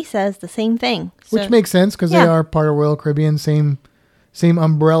Celebrity says the same thing. Which makes sense because they are part of Royal Caribbean, same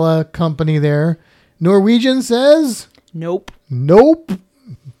umbrella company there. Norwegian says nope.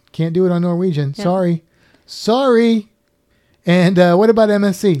 Can't do it on Norwegian. Yeah. Sorry. And what about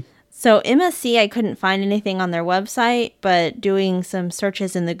MSC? So MSC, I couldn't find anything on their website, but doing some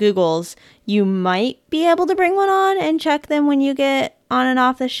searches in the Googles, you might be able to bring one on and check them when you get on and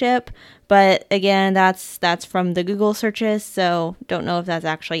off the ship. But again, that's from the Google searches, so don't know if that's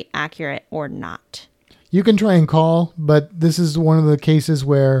actually accurate or not. You can try and call, but this is one of the cases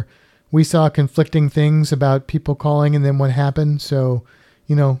where we saw conflicting things about people calling and then what happened. So,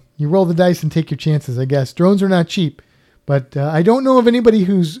 you roll the dice and take your chances, I guess. Drones are not cheap, but I don't know of anybody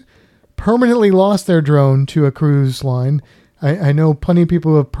who's permanently lost their drone to a cruise line. I know plenty of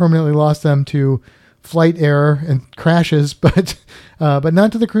people who have permanently lost them to flight error and crashes, but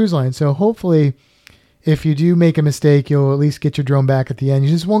not to the cruise line. So hopefully, if you do make a mistake, you'll at least get your drone back at the end.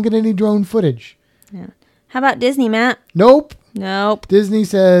 You just won't get any drone footage. Yeah. How about Disney, Matt? Nope. Disney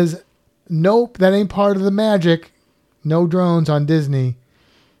says, nope, that ain't part of the magic. No drones on Disney.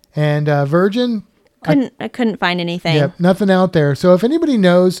 And Virgin? I couldn't find anything. Yep, nothing out there. So if anybody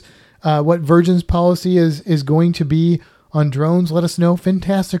knows what Virgin's policy is going to be on drones, let us know.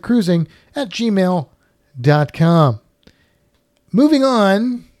 fantasticcruising@gmail.com. Moving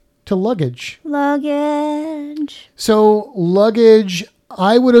on to luggage. So luggage,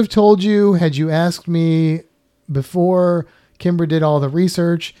 I would have told you, had you asked me before Kimber did all the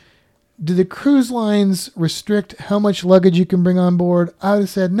research, do the cruise lines restrict how much luggage you can bring on board? I would have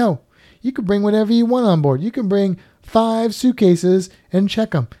said no. You can bring whatever you want on board. You can bring 5 suitcases and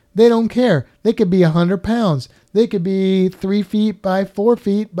check them. They don't care. They could be 100 pounds. They could be 3 feet by 4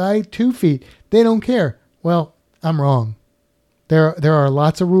 feet by 2 feet. They don't care. Well, I'm wrong. There are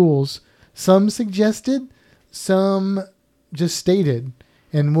lots of rules. Some suggested, some just stated.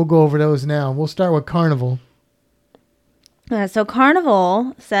 And we'll go over those now. We'll start with Carnival. So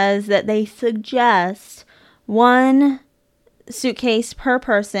Carnival says that they suggest 1 suitcase per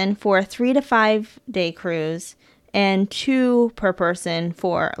person for a 3 to 5 day cruise and 2 per person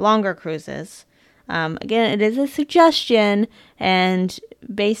for longer cruises. Again, it is a suggestion, and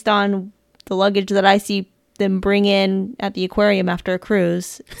based on the luggage that I see them bring in at the aquarium after a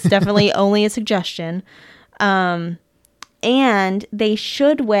cruise, it's definitely only a suggestion. And they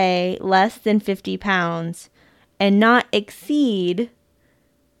should weigh less than 50 pounds and not exceed,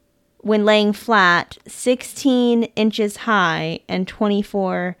 when laying flat, 16 inches high and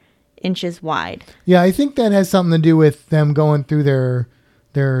 24 inches wide. Yeah, I think that has something to do with them going through their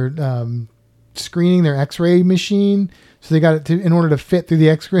screening, their x-ray machine. So they got to, in order to fit through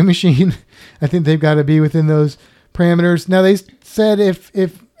the x-ray machine, I think they've got to be within those parameters. Now they said if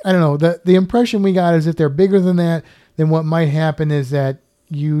I don't know, the impression we got is if they're bigger than that, then what might happen is that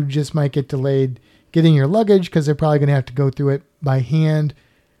you just might get delayed getting your luggage because they're probably going to have to go through it by hand.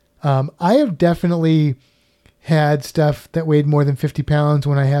 I have definitely had stuff that weighed more than 50 pounds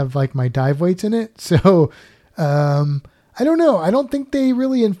when I have like my dive weights in it. So I don't know. I don't think they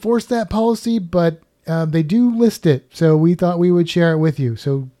really enforce that policy, but they do list it. So we thought we would share it with you.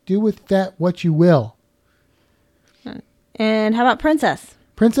 So do with that what you will. And how about Princess?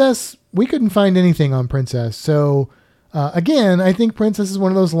 Princess, we couldn't find anything on Princess. So again, I think Princess is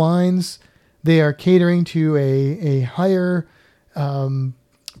one of those lines. They are catering to a higher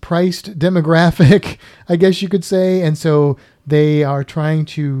priced demographic, I guess you could say. And so they are trying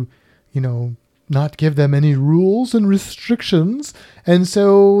to, not give them any rules and restrictions. And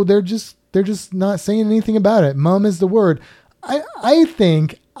so they're just not saying anything about it. Mum is the word. I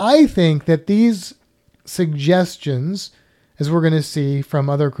think that these suggestions as we're going to see from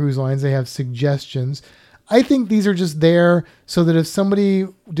other cruise lines. They have suggestions. I think these are just there so that if somebody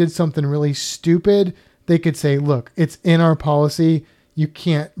did something really stupid, they could say, look, it's in our policy. You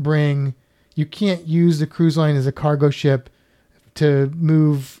can't use the cruise line as a cargo ship to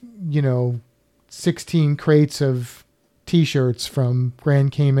move, 16 crates of T-shirts from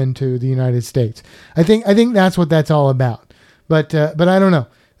Grand Cayman to the United States. I think that's what that's all about. But I don't know.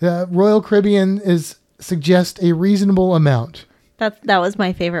 The Royal Caribbean suggests a reasonable amount. That was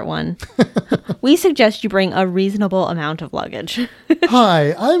my favorite one. We suggest you bring a reasonable amount of luggage.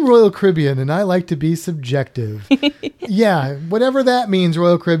 Hi, I'm Royal Caribbean, and I like to be subjective. Yeah, whatever that means,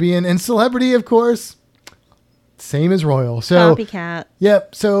 Royal Caribbean. And celebrity, of course, same as Royal. So, copycat.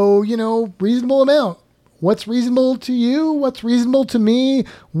 Yep. So, reasonable amount. What's reasonable to you? What's reasonable to me?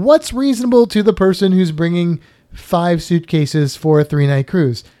 What's reasonable to the person who's bringing 5 suitcases for a 3-night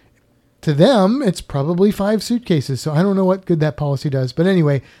cruise? To them, it's probably 5 suitcases. So I don't know what good that policy does. But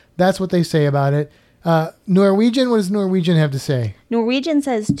anyway, that's what they say about it. Norwegian, what does Norwegian have to say? Norwegian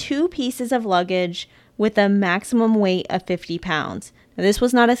says 2 pieces of luggage with a maximum weight of 50 pounds. Now, this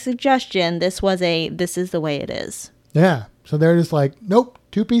was not a suggestion. This is the way it is. Yeah. So they're just like, nope,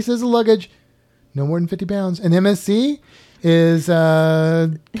 2 pieces of luggage, no more than 50 pounds. And MSC is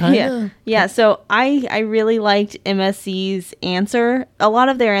kind of... Yeah, so I really liked MSC's answer. A lot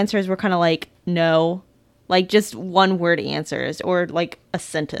of their answers were kind of like, no, like just one-word answers or like a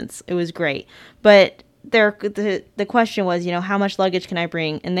sentence. It was great. But the question was, how much luggage can I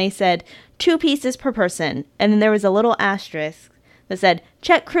bring? And they said 2 pieces per person. And then there was a little asterisk that said,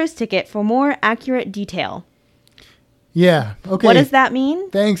 check cruise ticket for more accurate detail. Yeah. Okay. What does that mean?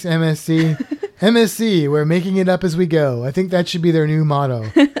 Thanks, MSC. MSC, we're making it up as we go. I think that should be their new motto.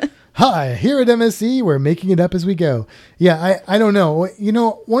 Hi, here at MSC, we're making it up as we go. Yeah, I don't know.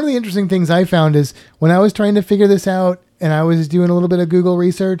 One of the interesting things I found is when I was trying to figure this out and I was doing a little bit of Google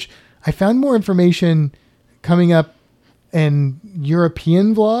research, I found more information coming up in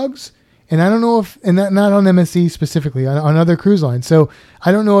European vlogs. And I don't know not on MSC specifically, on other cruise lines. So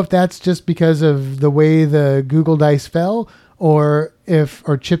I don't know if that's just because of the way the Google dice fell or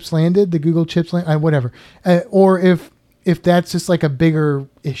chips landed, the Google chips landed, whatever. Or if that's just like a bigger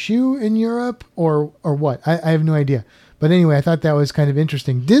issue in Europe or what. I have no idea. But anyway, I thought that was kind of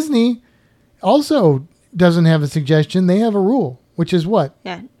interesting. Disney also doesn't have a suggestion. They have a rule, which is what?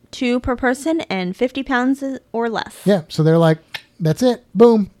 Yeah, 2 per person and 50 pounds or less. Yeah, so they're like, that's it.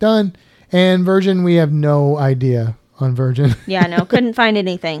 Boom, done. And Virgin, we have no idea on Virgin. Yeah, no, couldn't find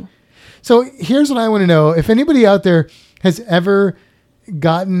anything. So here's what I want to know. If anybody out there has ever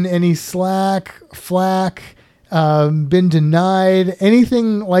gotten any flack, been denied,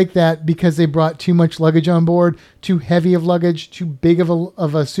 anything like that because they brought too much luggage on board, too heavy of luggage, too big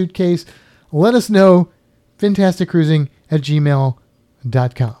of a suitcase, let us know.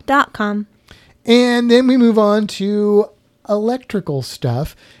 fantasticcruising@gmail.com. And then we move on to electrical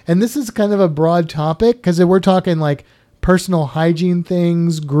stuff. And this is kind of a broad topic because we're talking like personal hygiene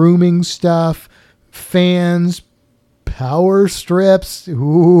things, grooming stuff, fans, power strips.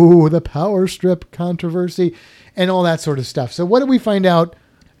 Ooh, the power strip controversy and all that sort of stuff. So what did we find out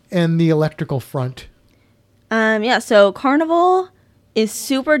in the electrical front? So Carnival is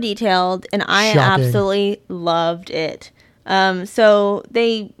super detailed and I Shocking. absolutely loved it. So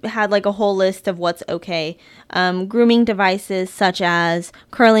they had like a whole list of what's okay. Grooming devices such as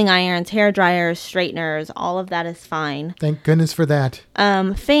curling irons, hair dryers, straighteners, all of that is fine. Thank goodness for that.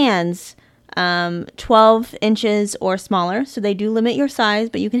 Fans, 12 inches or smaller. So they do limit your size,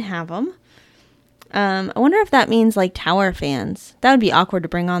 but you can have them. I wonder if that means like tower fans. That would be awkward to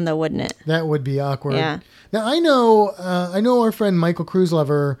bring on though, wouldn't it? That would be awkward. Yeah. Now I know our friend Michael Cruise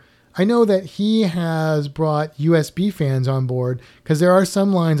Lover. I know that he has brought USB fans on board because there are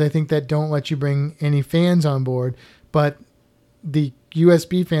some lines I think that don't let you bring any fans on board, but the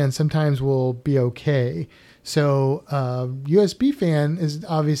USB fan sometimes will be okay. So USB fan is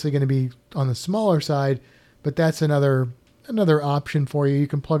obviously going to be on the smaller side, but that's another option for you. You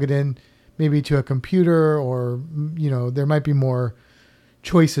can plug it in maybe to a computer or, there might be more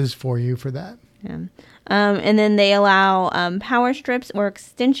choices for you for that. Yeah. And then they allow power strips or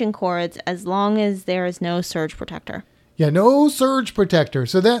extension cords as long as there is no surge protector. Yeah, no surge protector.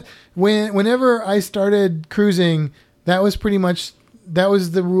 So that whenever I started cruising, that was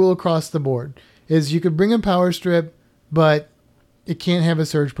the rule across the board. Is you could bring a power strip, but it can't have a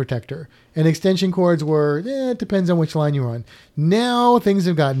surge protector. And extension cords were, it depends on which line you're on. Now things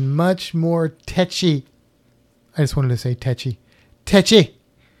have gotten much more tetchy. I just wanted to say tetchy. Tetchy.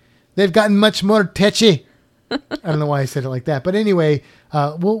 They've gotten much more tetchy. I don't know why I said it like that. But anyway,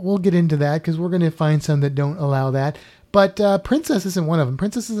 we'll get into that because we're going to find some that don't allow that. But Princess isn't one of them.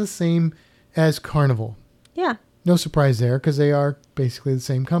 Princess is the same as Carnival. Yeah. No surprise there because they are basically the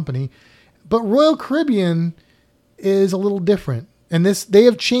same company. But Royal Caribbean is a little different. And they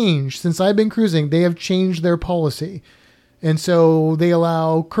have changed. Since I've been cruising, they have changed their policy. And so they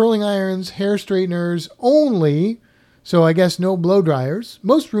allow curling irons, hair straighteners only. So I guess no blow dryers.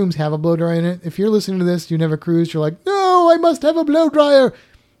 Most rooms have a blow dryer in it. If you're listening to this, you never cruised, you're like, no, I must have a blow dryer.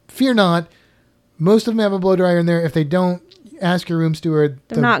 Fear not. Most of them have a blow dryer in there. If they don't, ask your room steward.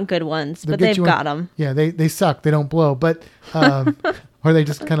 They're not good ones, but they've got them. Yeah, they suck. They don't blow. But or they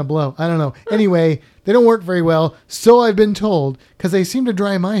just kind of blow. I don't know. Anyway, they don't work very well. So I've been told, because they seem to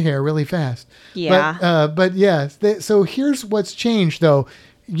dry my hair really fast. Yeah. But yeah. So here's what's changed, though.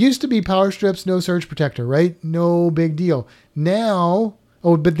 Used to be power strips, no surge protector, right? No big deal. Now,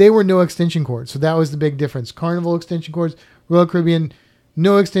 but they were no extension cords. So that was the big difference. Carnival extension cords, Royal Caribbean,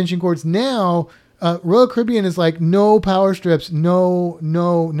 no extension cords. Now, Royal Caribbean is like no power strips, no.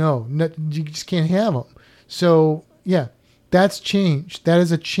 You just can't have them. So yeah, that's changed. That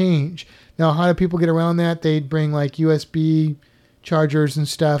is a change. Now, how do people get around that? They'd bring like USB chargers and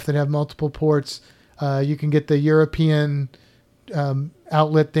stuff that have multiple ports. You can get the European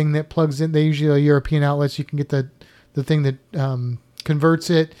outlet thing that plugs in. They usually are European outlets. You can get the thing that converts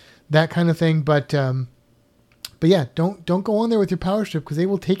it, that kind of thing. But yeah, don't go on there with your power strip because they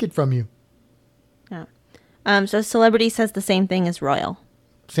will take it from you. Yeah. So Celebrity says the same thing as Royal.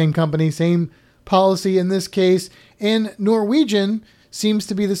 Same company, same policy in this case. And Norwegian seems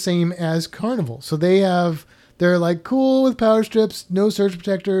to be the same as Carnival. So they're like cool with power strips, no surge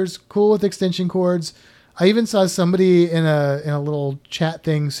protectors, cool with extension cords. I even saw somebody in a little chat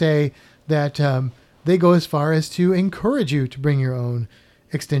thing say that they go as far as to encourage you to bring your own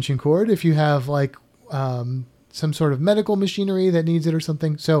extension cord if you have like some sort of medical machinery that needs it or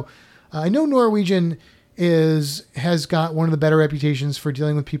something. So I know Norwegian has got one of the better reputations for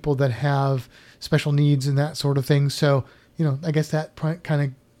dealing with people that have special needs and that sort of thing. So, I guess that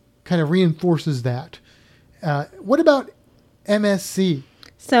kind of reinforces that. What about MSC?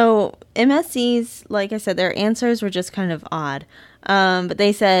 So MSC's, like I said, their answers were just kind of odd. But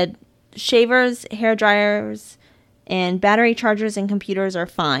they said shavers, hair dryers, and battery chargers and computers are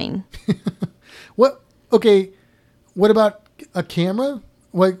fine. What? Okay. What about a camera?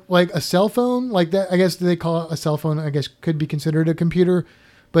 Like a cell phone? Like that? I guess they call it a cell phone. I guess could be considered a computer.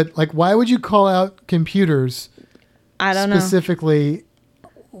 But like, why would you call out computers? I don't know. Specifically,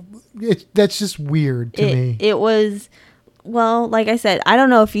 that's just weird to me. It was. Well, like I said, I don't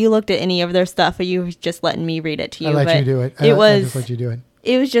know if you looked at any of their stuff or you were just letting me read it to you. I let you do it. I just let you do it.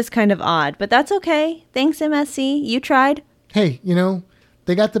 It was just kind of odd, but that's okay. Thanks, MSC. You tried. Hey,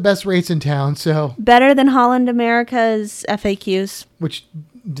 they got the best rates in town, so. Better than Holland America's FAQs. Which,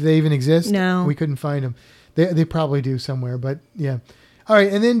 do they even exist? No. We couldn't find them. They probably do somewhere, but yeah. All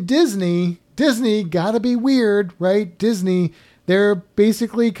right, and then Disney gotta be weird, right? Disney, they're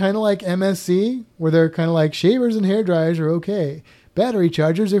basically kind of like MSC, where they're kind of like shavers and hair dryers are okay. Battery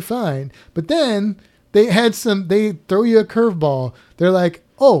chargers are fine. But then they throw you a curveball. They're like,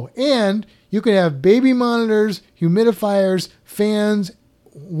 oh, and you can have baby monitors, humidifiers, fans,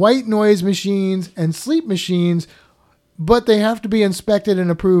 white noise machines, and sleep machines, but they have to be inspected and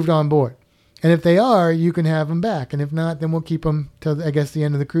approved on board. And if they are, you can have them back. And if not, then we'll keep them till, I guess, the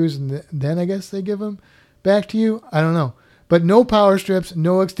end of the cruise. And then I guess they give them back to you. I don't know. But no power strips,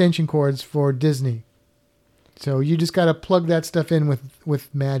 no extension cords for Disney. So you just got to plug that stuff in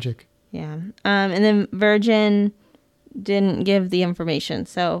with magic. Yeah. And then Virgin didn't give the information.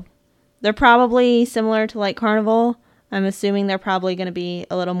 So they're probably similar to like Carnival. I'm assuming they're probably going to be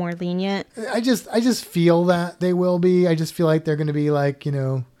a little more lenient. I just feel that they will be. I just feel like they're going to be like,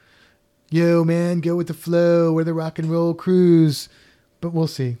 yo, man, go with the flow. We're the rock and roll cruise. But we'll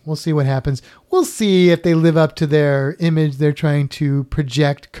see. We'll see what happens. We'll see if they live up to their image they're trying to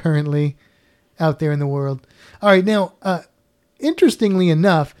project currently out there in the world. All right. Now, interestingly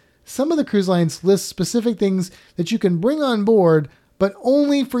enough, some of the cruise lines list specific things that you can bring on board, but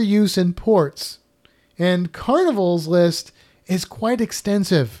only for use in ports. And Carnival's list is quite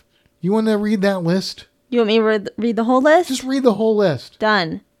extensive. You want to read that list? You want me to read the whole list? Just read the whole list.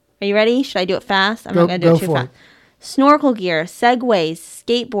 Done. Are you ready? Should I do it fast? I'm not going to do it too fast. Snorkel gear, segways,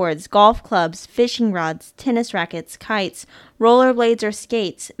 skateboards, golf clubs, fishing rods, tennis rackets, kites, rollerblades or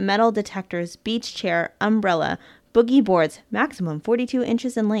skates, metal detectors, beach chair, umbrella, boogie boards, maximum 42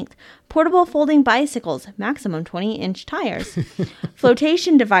 inches in length, portable folding bicycles, maximum 20-inch tires,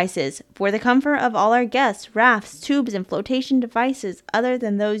 flotation devices, for the comfort of all our guests, rafts, tubes, and flotation devices other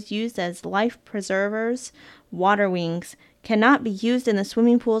than those used as life preservers, water wings, cannot be used in the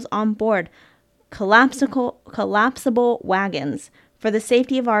swimming pools on board. collapsible wagons. For the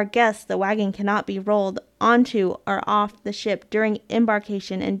safety of our guests, the wagon cannot be rolled onto or off the ship during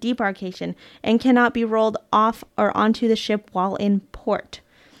embarkation and debarkation, and cannot be rolled off or onto the ship while in port.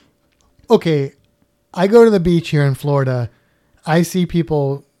 Okay, I go to the beach here in Florida. I see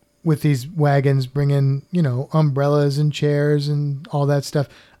people with these wagons bringing, umbrellas and chairs and all that stuff.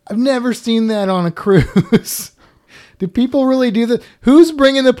 I've never seen that on a cruise. Do people really do that? Who's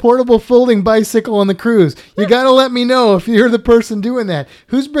bringing the portable folding bicycle on the cruise? You got to let me know if you're the person doing that.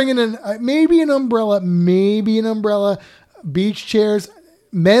 Who's bringing maybe an umbrella, beach chairs,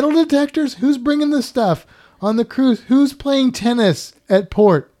 metal detectors? Who's bringing the stuff on the cruise? Who's playing tennis at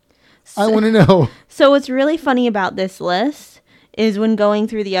port? I want to know. So what's really funny about this list is when going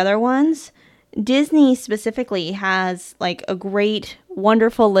through the other ones, Disney specifically has like a great,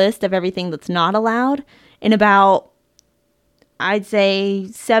 wonderful list of everything that's not allowed. And about, I'd say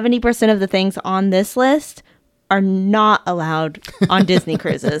 70% of the things on this list are not allowed on Disney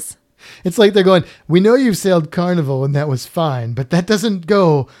cruises. It's like they're going, we know you've sailed Carnival and that was fine, but that doesn't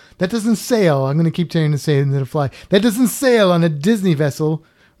sail. I'm going to keep trying to say it into the fly. That doesn't sail on a Disney vessel.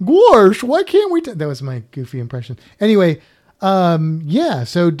 Gorsh, why can't we? That was my goofy impression. Anyway,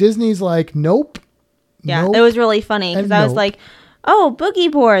 so Disney's like, nope. Yeah, it was really funny because I was like, oh,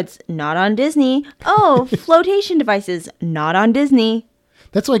 boogie boards, not on Disney. Oh, flotation devices, not on Disney.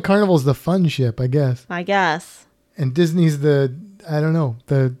 That's why Carnival's the fun ship, I guess. And Disney's the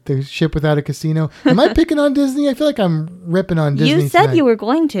ship without a casino. Am I picking on Disney? I feel like I'm ripping on Disney. You said tonight. You were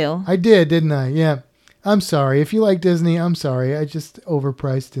going to. I did, didn't I? Yeah. I'm sorry. If you like Disney, I'm sorry. I just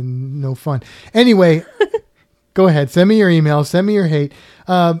overpriced and no fun. Anyway, go ahead. Send me your email. Send me your hate.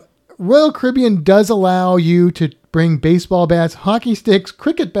 Royal Caribbean does allow you to bring baseball bats, hockey sticks,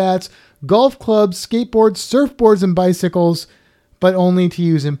 cricket bats, golf clubs, skateboards, surfboards, and bicycles, but only to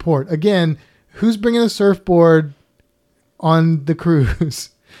use in port. Again, who's bringing a surfboard on the cruise?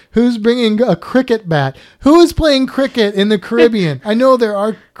 Who's bringing a cricket bat? Who is playing cricket in the Caribbean? I know there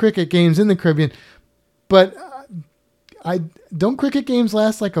are cricket games in the Caribbean, but don't cricket games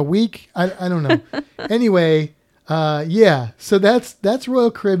last like a week? I don't know. Anyway, so that's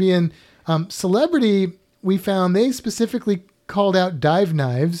Royal Caribbean. Celebrity, we found they specifically called out dive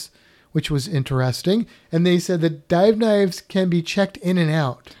knives, which was interesting. And they said that dive knives can be checked in and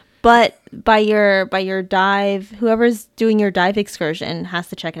out. But by your dive, whoever's doing your dive excursion has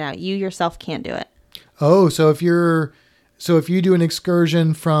to check it out. You yourself can't do it. Oh, so if you do an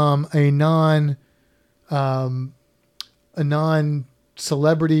excursion from a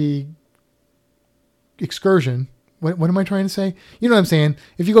non-celebrity excursion, what am I trying to say? You know what I'm saying?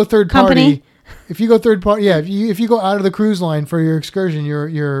 If you go third party, if you go out of the cruise line for your excursion,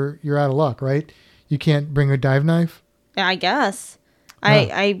 you're out of luck, right? You can't bring a dive knife. I guess.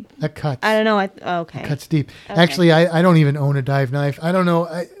 That cuts. I don't know. Okay. It cuts deep. Okay. Actually, I don't even own a dive knife. I don't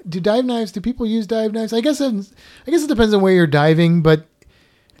know. Do people use dive knives? I guess it depends on where you're diving, but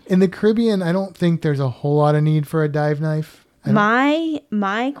in the Caribbean, I don't think there's a whole lot of need for a dive knife.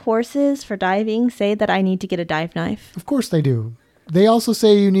 My courses for diving say that I need to get a dive knife. Of course they do. They also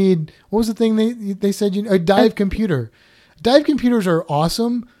say you need, what was the thing they said? A dive computer. Dive computers are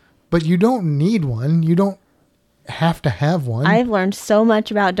awesome, but you don't need one. You don't have to have one. I've learned so much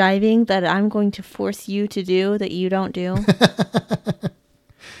about diving that I'm going to force you to do that you don't do.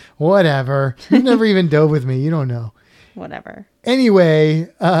 Whatever. You've never even dove with me. You don't know. Whatever. Anyway,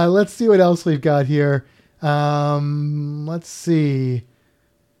 let's see what else we've got here. Let's see.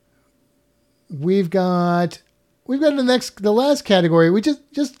 We've got the last category. We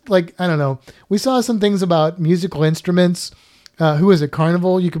just like, I don't know. We saw some things about musical instruments. Who is it?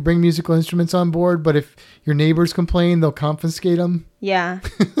 Carnival. You could bring musical instruments on board, but if your neighbors complain, they'll confiscate them. Yeah.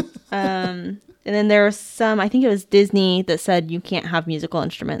 And then there was some, I think it was Disney that said you can't have musical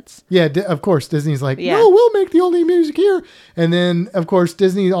instruments. Yeah, of course. Disney's like, no, we'll make the only music here. And then, of course,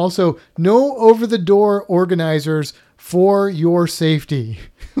 Disney also, no over-the-door organizers for your safety.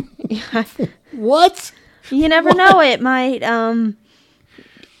 Yeah. What? You never know. It might,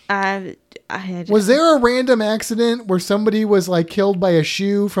 was there a random accident where somebody was like killed by a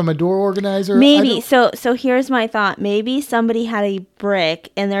shoe from a door organizer? Maybe. So here's my thought. Maybe somebody had a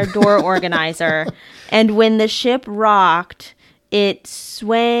brick in their door organizer, and when the ship rocked, it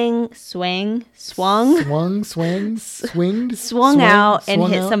swung out and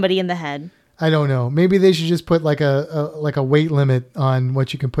hit somebody in the head. I don't know. Maybe they should just put like a weight limit on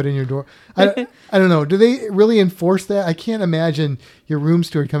what you can put in your door. I don't know. Do they really enforce that? I can't imagine your room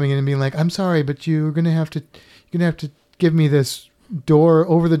steward coming in and being like, "I'm sorry, but you're gonna have to give me this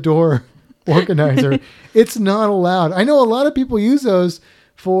over the door organizer." It's not allowed. I know a lot of people use those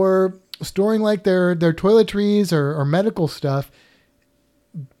for storing like their toiletries or medical stuff.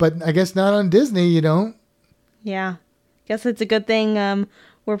 But I guess not on Disney, you don't. Yeah. Guess it's a good thing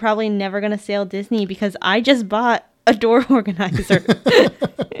we're probably never going to sail Disney because I just bought a door organizer.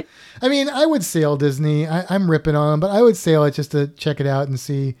 I mean, I would sail Disney. I'm ripping on them, but I would sail it just to check it out and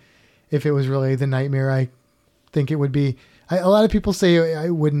see if it was really the nightmare I think it would be. A lot of people say I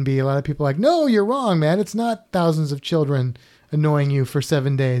wouldn't be. A lot of people are like, no, you're wrong, man. It's not thousands of children annoying you for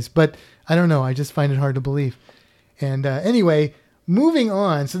 7 days. But I don't know. I just find it hard to believe. And anyway, moving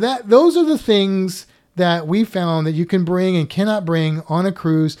on. So those are the things that we found that you can bring and cannot bring on a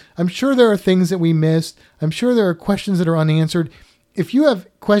cruise. I'm sure there are things that we missed. I'm sure there are questions that are unanswered. If you have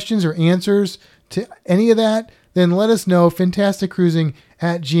questions or answers to any of that, then let us know.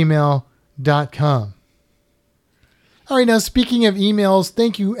 fantasticcruising@gmail.com. All right, now speaking of emails,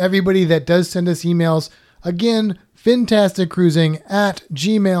 thank you everybody that does send us emails. Again,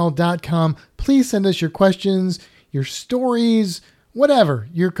 fantasticcruising@gmail.com. Please send us your questions, your stories, whatever,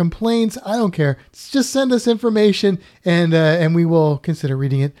 your complaints. I don't care. Just send us information and we will consider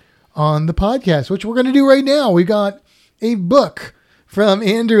reading it on the podcast, which we're going to do right now. We got a book from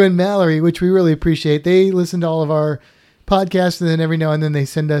Andrew and Mallory, which we really appreciate. They listen to all of our podcasts, and then every now and then they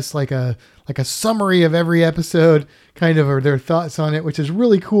send us like a summary of every episode, kind of, or their thoughts on it, which is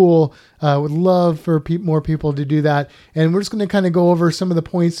really cool. Would love for more people to do that. And we're just going to kind of go over some of the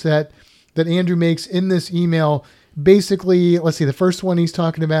points that Andrew makes in this email. Basically, let's see, the first one he's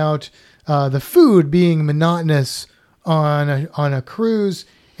talking about the food being monotonous on a cruise.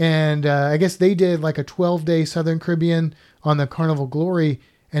 And I guess they did like a 12-day Southern Caribbean on the Carnival Glory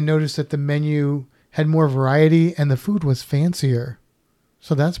and noticed that the menu had more variety and the food was fancier.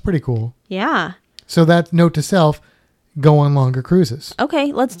 So that's pretty cool. Yeah. So that note to self, go on longer cruises.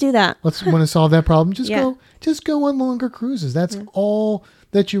 Okay, let's do that. Let's want to solve that problem. Just Yeah. go on longer cruises. That's all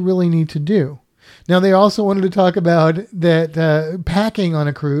that you really need to do. Now, they also wanted to talk about that packing on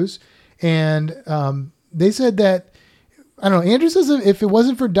a cruise. And they said that, I don't know, Andrew says if it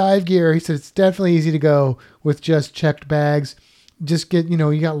wasn't for dive gear, he said it's definitely easy to go with just checked bags. Just get,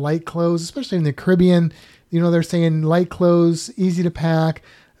 you got light clothes, especially in the Caribbean. They're saying light clothes, easy to pack.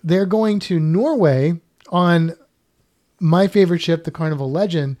 They're going to Norway on my favorite ship, the Carnival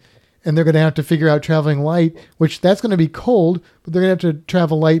Legend, and they're going to have to figure out traveling light, which that's going to be cold, but they're going to have to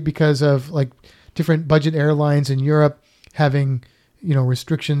travel light because of like different budget airlines in Europe having,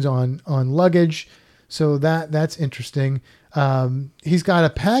 restrictions on luggage. So that's interesting. He's got a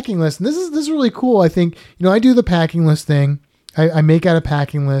packing list, and this is really cool. I think, I do the packing list thing. I make out a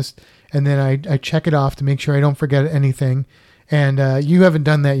packing list, and then I check it off to make sure I don't forget anything. And you haven't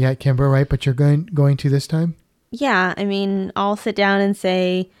done that yet, Kimber, right? But you're going to this time? Yeah, I mean, I'll sit down and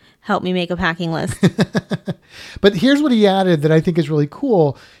say, help me make a packing list. But here's what he added that I think is really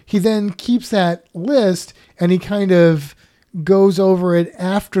cool. He then keeps that list, and he kind of goes over it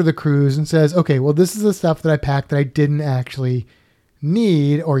after the cruise and says, okay, well, this is the stuff that I packed that I didn't actually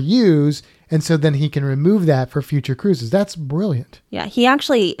need or use. And so then he can remove that for future cruises. That's brilliant. Yeah, he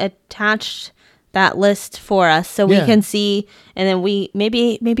actually attached that list for us so we can see, and then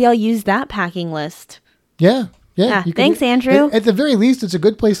maybe I'll use that packing list. Yeah. Thanks, Andrew. At the very least, it's a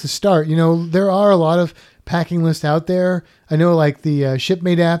good place to start. There are a lot of packing lists out there. I know like the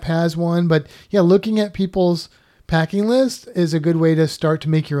Shipmate app has one, but yeah, looking at people's packing list is a good way to start to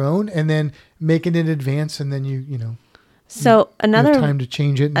make your own and then make it in advance. And then so another time to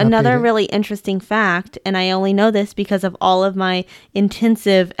change it. Another really interesting fact, and I only know this because of all of my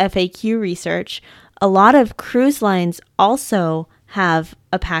intensive FAQ research, a lot of cruise lines also have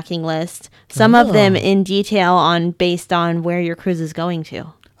a packing list. Some of them in detail based on where your cruise is going to.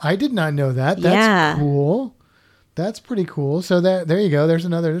 I did not know that. That's cool. That's pretty cool. So there you go. There's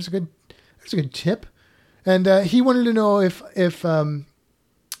a good tip. And he wanted to know if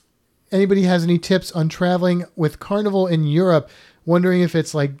anybody has any tips on traveling with Carnival in Europe, wondering if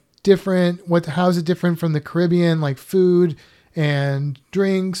it's like different. How's it different from the Caribbean, like food and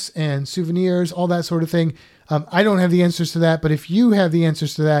drinks and souvenirs, all that sort of thing. I don't have the answers to that, but if you have the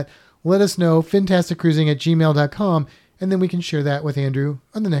answers to that, let us know, fantasticcruising@gmail.com, and then we can share that with Andrew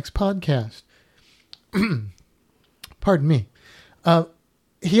on the next podcast. Pardon me.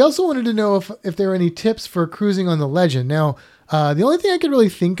 He also wanted to know if there are any tips for cruising on the Legend. Now, the only thing I could really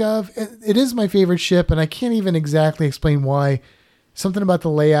think of, it is my favorite ship, and I can't even exactly explain why. Something about the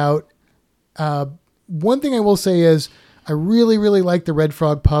layout. One thing I will say is I really, really like the Red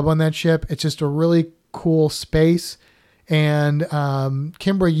Frog pub on that ship. It's just a really cool space. And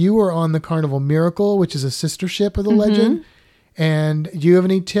Kimbra, you were on the Carnival Miracle, which is a sister ship of the Legend. And do you have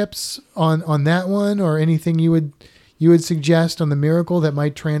any tips on that one, or anything you would you would suggest on the Miracle that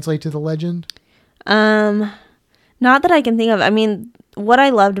might translate to the Legend? Not that I can think of. I mean, what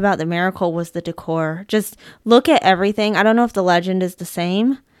I loved about the Miracle was the decor. Just look at everything. I don't know if the Legend is the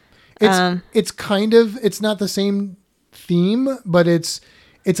same. It's kind of, it's not the same theme, but it's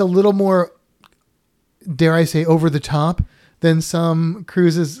a little more, dare I say, over the top than some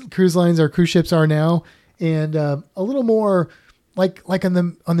cruise lines or cruise ships are now. And a little more like on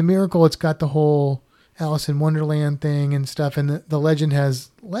the Miracle, it's got the whole Alice in Wonderland thing and stuff. And the Legend has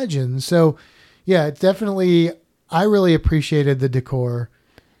legends. So yeah, it's definitely, I really appreciated the decor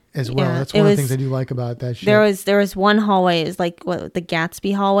as well. Yeah, that's one of the things I do like about that ship. There was one hallway, is like the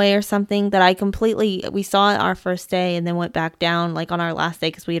Gatsby hallway or something, that we saw it our first day and then went back down like on our last day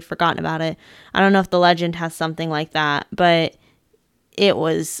because we had forgotten about it. I don't know if the Legend has something like that, but it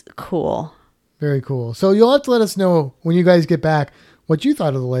was cool. Very cool. So you'll have to let us know when you guys get back what you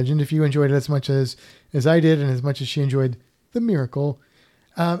thought of the Legend, if you enjoyed it as much as I did and as much as she enjoyed the Miracle.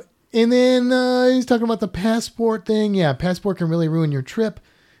 And then he's talking about the passport thing. Yeah, passport can really ruin your trip.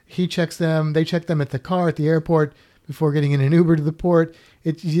 They check them at the car at the airport before getting in an Uber to the port.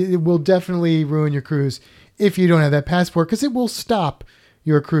 It will definitely ruin your cruise if you don't have that passport, because it will stop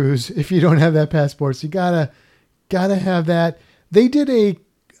your cruise if you don't have that passport. So you gotta have that. They did a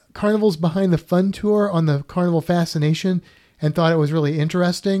Carnival's Behind the Fun tour on the Carnival Fascination and thought it was really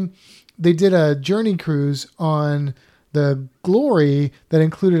interesting. They did a journey cruise on the Glory that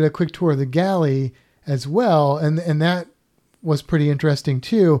included a quick tour of the galley as well, and that was pretty interesting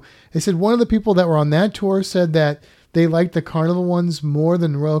too. They said one of the people that were on that tour said that they liked the Carnival ones more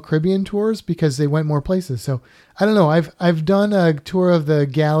than Royal Caribbean tours because they went more places. So I don't know. I've done a tour of the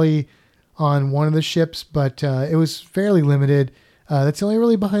galley on one of the ships, but it was fairly limited. That's the only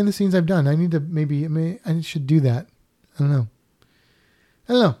really behind the scenes I've done. I should do that. I don't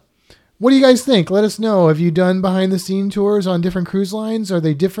know. What do you guys think? Let us know. Have you done behind the scene tours on different cruise lines? Are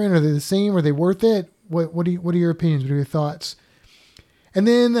they different? Are they the same? Are they worth it? What are your opinions? What are your thoughts? And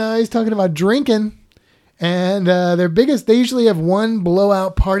then he's talking about drinking, and they usually have one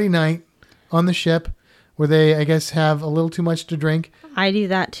blowout party night on the ship where they, I guess, have a little too much to drink. I do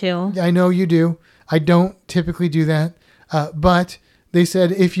that too. I know you do. I don't typically do that. But they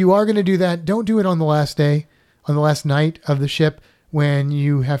said if you are going to do that, don't do it on the last day, on the last night of the ship when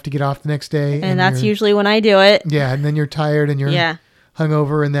you have to get off the next day. And that's usually when I do it. Yeah, and then you're tired and you're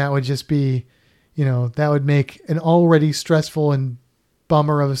hungover, and that would just be, that would make an already stressful and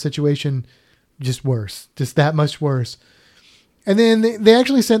bummer of a situation just worse, just that much worse. And then they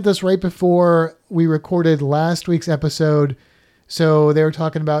actually sent this right before we recorded last week's episode. So they were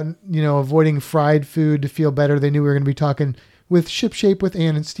talking about, avoiding fried food to feel better. They knew we were going to be talking with Ship Shape with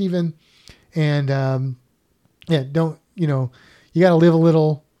Ann and Steven. And, don't, you got to live a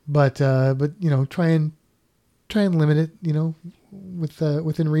little, but try and limit it,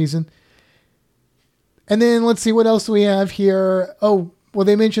 within reason. And then let's see what else we have here. Oh, well,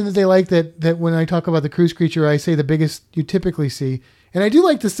 they mentioned that they like that when I talk about the cruise creature, I say the biggest you typically see. And I do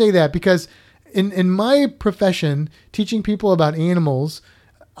like to say that because in my profession, teaching people about animals,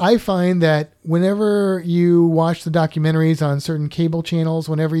 I find that whenever you watch the documentaries on certain cable channels,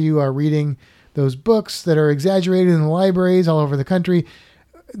 whenever you are reading those books that are exaggerated in the libraries all over the country,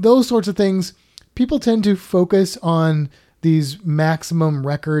 those sorts of things, people tend to focus on these maximum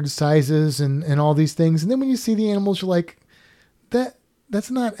record sizes and all these things. And then when you see the animals, you're like,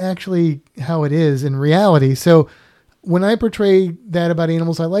 that's not actually how it is in reality. So when I portray that about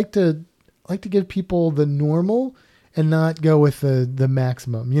animals, I like to give people the normal and not go with the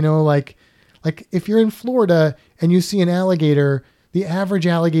maximum. Like if you're in Florida and you see an alligator, the average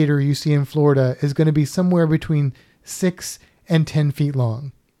alligator you see in Florida is going to be somewhere between 6 and 10 feet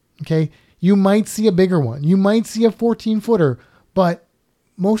long. Okay. You might see a bigger one. You might see a 14-footer, but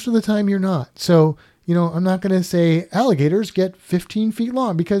most of the time you're not. So, I'm not going to say alligators get 15 feet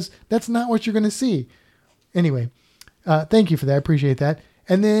long because that's not what you're going to see. Anyway, thank you for that. I appreciate that.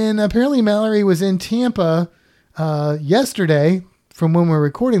 And then apparently Mallory was in Tampa yesterday from when we're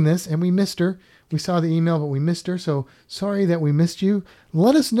recording this, and we missed her. We saw the email, but we missed her. So sorry that we missed you.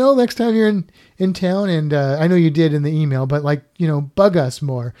 Let us know next time you're in town. And I know you did in the email, but bug us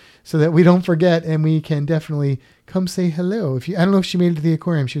more so that we don't forget and we can definitely come say hello. I don't know if she made it to the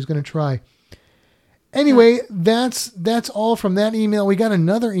aquarium. She was going to try. Anyway, that's all from that email. We got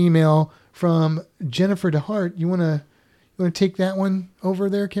another email from Jennifer DeHart. You want to take that one over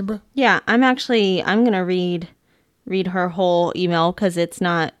there, Kimbra? Yeah, I'm going to read her whole email because it's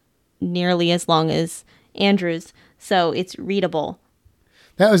not nearly as long as Andrew's, so it's readable.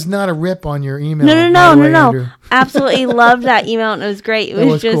 That was not a rip on your email. No. Absolutely loved that email, and it was great. It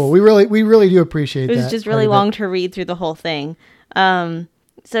was just cool. We really do appreciate that. It was just really long to read through the whole thing.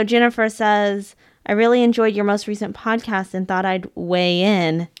 So Jennifer says, I really enjoyed your most recent podcast and thought I'd weigh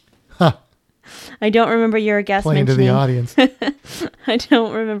in. Huh. I don't remember your guest Playing to the audience. I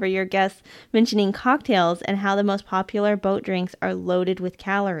don't remember your guest mentioning cocktails and how the most popular boat drinks are loaded with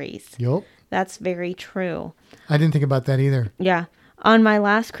calories. Yup. That's very true. I didn't think about that either. Yeah. On my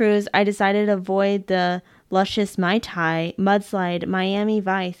last cruise, I decided to avoid the luscious Mai Tai, Mudslide, Miami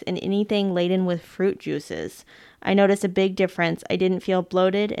Vice, and anything laden with fruit juices. I noticed a big difference. I didn't feel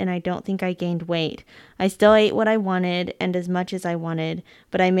bloated, and I don't think I gained weight. I still ate what I wanted and as much as I wanted,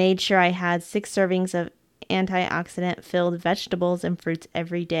 but I made sure I had 6 servings of antioxidant-filled vegetables and fruits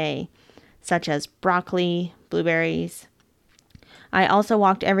every day, such as broccoli, blueberries. I also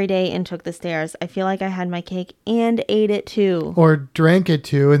walked every day and took the stairs. I feel like I had my cake and ate it too. Or drank it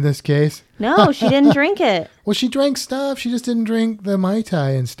too, in this case. No, she didn't drink it. Well, she drank stuff. She just didn't drink the Mai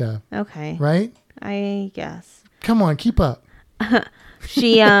Tai and stuff. Okay. Right? I guess. Come on, keep up. And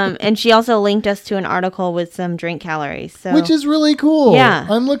she also linked us to an article with some drink calories. So. Which is really cool. Yeah.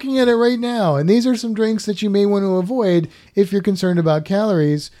 I'm looking at it right now. And these are some drinks that you may want to avoid if you're concerned about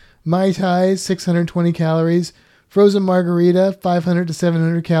calories. Mai Tai, 620 calories. Frozen margarita, 500 to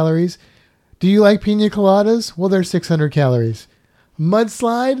 700 calories. Do you like pina coladas? Well, they're 600 calories.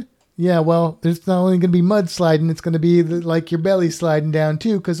 Mudslide? Yeah, well, there's not only going to be mud sliding, it's going to be like your belly sliding down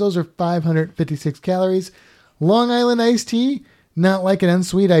too, because those are 556 calories. Long Island iced tea, not like an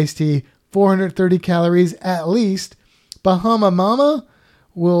unsweet iced tea, 430 calories at least. Bahama Mama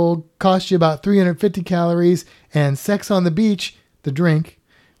will cost you about 350 calories. And Sex on the Beach, the drink,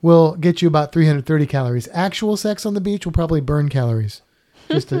 will get you about 330 calories. Actual sex on the beach will probably burn calories.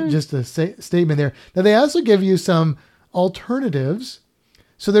 Just a statement there. Now, they also give you some alternatives.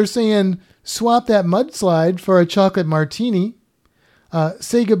 So they're saying swap that mudslide for a chocolate martini.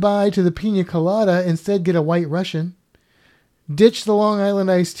 Say goodbye to the pina colada. Instead, get a White Russian. Ditch the Long Island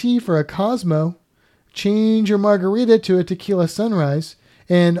iced tea for a Cosmo. Change your margarita to a tequila sunrise.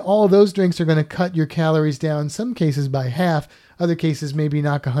 And all of those drinks are going to cut your calories down, in some cases by half. Other cases, maybe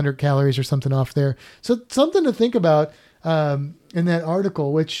knock 100 calories or something off there. So something to think about in that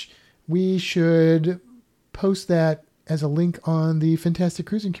article, which we should post that as a link on the Fantastic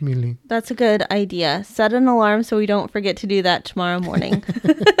Cruising community. That's a good idea. Set an alarm so we don't forget to do that tomorrow morning.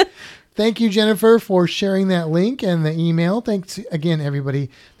 Thank you, Jennifer, for sharing that link and the email. Thanks again, everybody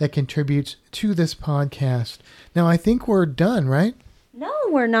that contributes to this podcast. Now, I think we're done, right? No,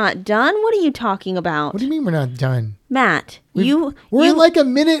 we're not done. What are you talking about? What do you mean we're not done? Matt, we're in like a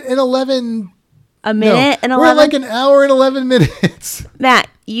minute and 11. A minute and 11? We're in like an hour and 11 minutes. Matt,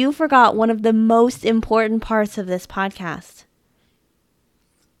 you forgot one of the most important parts of this podcast.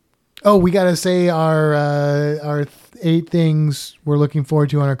 Oh, we got to say our 8 things we're looking forward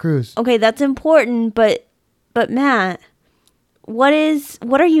to on our cruise. Okay, that's important, but Matt, what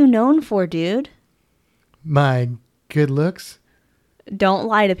are you known for, dude? My good looks. Don't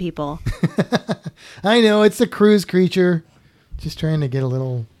lie to people. I know, it's the cruise creature. Just trying to get a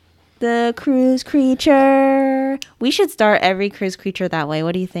little... The cruise creature. We should start every cruise creature that way.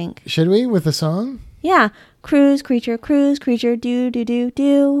 What do you think? Should we, with a song? Yeah. Cruise creature, do, do, do,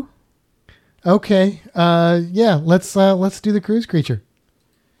 do. Okay. Yeah, let's do the cruise creature.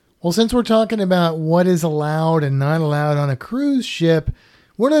 Well, since we're talking about what is allowed and not allowed on a cruise ship,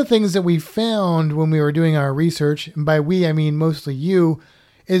 one of the things that we found when we were doing our research, and by we, I mean mostly you,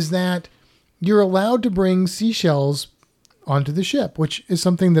 is that you're allowed to bring seashells onto the ship, which is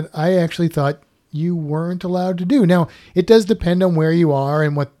something that I actually thought you weren't allowed to do. Now, it does depend on where you are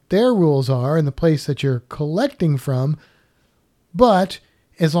and what their rules are and the place that you're collecting from, but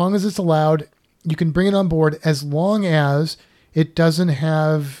as long as it's allowed, you can bring it on board as long as it doesn't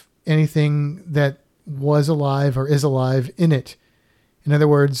have anything that was alive or is alive in it. In other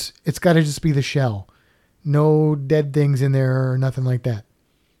words, it's got to just be the shell. No dead things in there or nothing like that.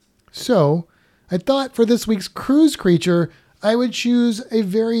 So, I thought for this week's cruise creature, I would choose a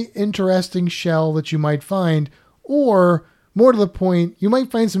very interesting shell that you might find, or more to the point, you might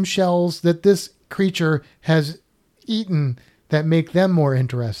find some shells that this creature has eaten that make them more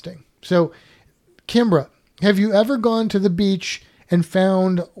interesting. So, Kimbra, have you ever gone to the beach and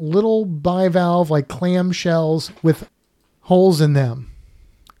found little bivalve like clam shells with holes in them?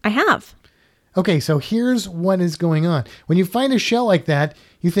 I have. Okay, so here's what is going on. When you find a shell like that,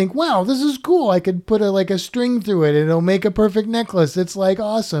 you think, wow, this is cool. I could put a string through it and it'll make a perfect necklace. It's like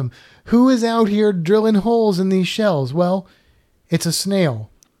awesome. Who is out here drilling holes in these shells? Well, it's a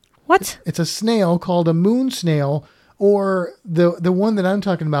snail. What? It's a snail called a moon snail, Or the one that I'm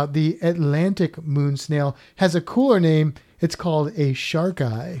talking about, the Atlantic moon snail, has a cooler name. It's called a shark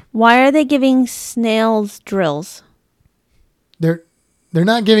eye. Why are they giving snails drills? They're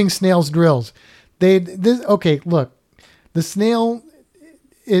not giving snails drills. Okay, look. The snail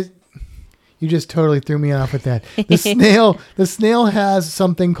is... You just totally threw me off with that. The snail has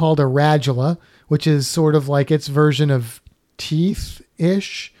something called a radula, which is sort of like its version of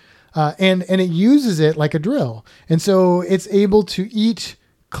teeth-ish. And it uses it like a drill. And so it's able to eat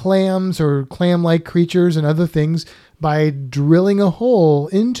clams or clam-like creatures and other things by drilling a hole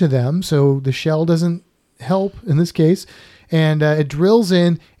into them. So the shell doesn't help in this case. And it drills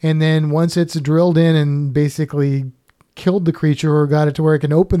in. And then once it's drilled in and basically killed the creature or got it to where it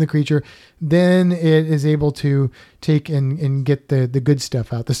can open the creature, then it is able to take and get the good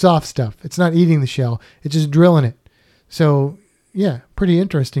stuff out, the soft stuff. It's not eating the shell. It's just drilling it. So... yeah, pretty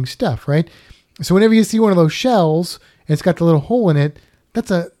interesting stuff, right? So whenever you see one of those shells and it's got the little hole in it,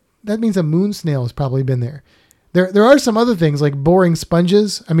 that means a moon snail has probably been there. There are some other things like boring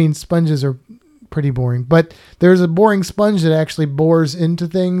sponges. I mean, sponges are pretty boring, but there's a boring sponge that actually bores into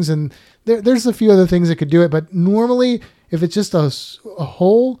things, and there's a few other things that could do it. But normally, if it's just a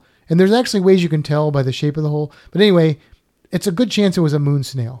hole, and there's actually ways you can tell by the shape of the hole. But anyway, it's a good chance it was a moon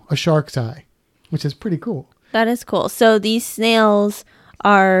snail, a shark's eye, which is pretty cool. That is cool. So these snails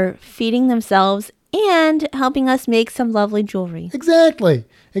are feeding themselves and helping us make some lovely jewelry. Exactly.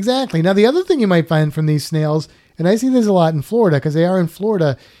 Now, the other thing you might find from these snails, and I see this a lot in Florida because they are in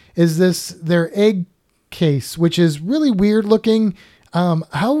Florida, is their egg case, which is really weird looking.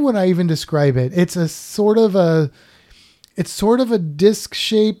 How would I even describe it? It's sort of a disc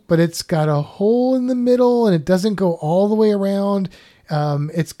shape, but it's got a hole in the middle and it doesn't go all the way around.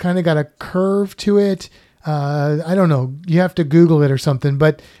 It's kind of got a curve to it. I don't know. You have to Google it or something,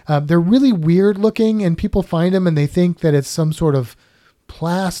 but they're really weird looking, and people find them and they think that it's some sort of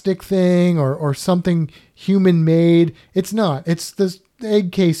plastic thing or something human made. It's not. It's the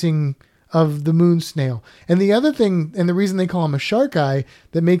egg casing of the moon snail. And the other thing, and the reason they call them a shark eye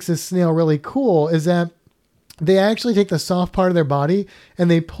that makes this snail really cool, is that they actually take the soft part of their body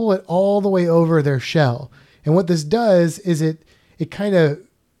and they pull it all the way over their shell. And what this does is it kind of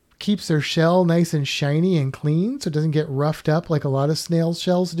keeps their shell nice and shiny and clean, so it doesn't get roughed up like a lot of snail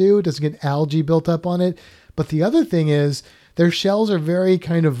shells do. It doesn't get algae built up on it. But the other thing is their shells are very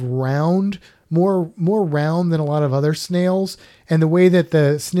kind of round, more round than a lot of other snails. And the way that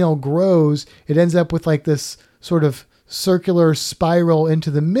the snail grows, it ends up with like this sort of circular spiral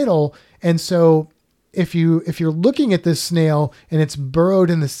into the middle. And so if you're looking at this snail and it's burrowed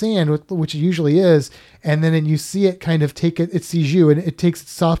in the sand, which it usually is, and then you see it kind of it sees you and it takes the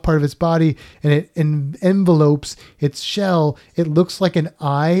soft part of its body and it envelopes its shell, it looks like an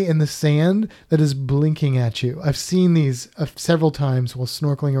eye in the sand that is blinking at you. I've seen these several times while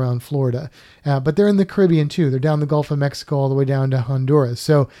snorkeling around Florida, but they're in the Caribbean too. They're down the Gulf of Mexico all the way down to Honduras.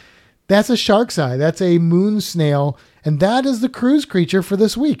 So that's a shark's eye. That's a moon snail. And that is the cruise creature for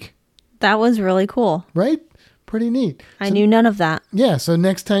this week. That was really cool. Right? Pretty neat. I knew none of that. Yeah. So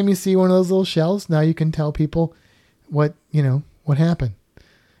next time you see one of those little shells, now you can tell people what happened.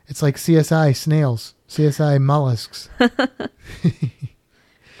 It's like CSI snails, CSI mollusks.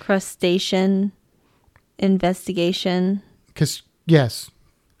 Crustacean investigation. Yes.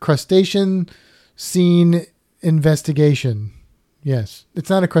 Crustacean scene investigation. Yes. It's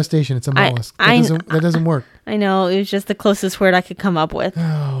not a crustacean. It's a mollusk. That doesn't work. I know. It was just the closest word I could come up with.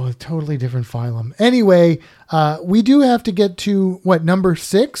 Oh, a totally different phylum. Anyway, we do have to get to number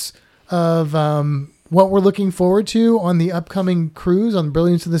 6 of what we're looking forward to on the upcoming cruise on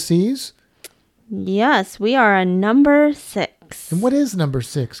Brilliance of the Seas. Yes, we are on number 6. And what is number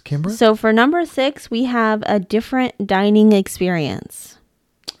 6, Kimbra? So for number 6, we have a different dining experience.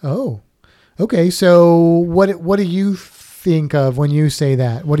 Oh, okay. So what do you think of when you say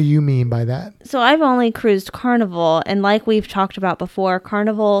that? What do you mean by that? So I've only cruised Carnival, and like we've talked about before,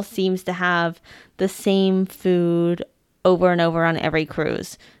 Carnival seems to have the same food over and over on every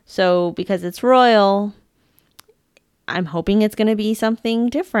cruise. So because it's Royal, I'm hoping it's going to be something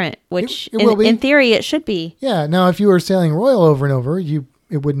different, which in theory it should be. Yeah. Now, if you were sailing Royal over and over, it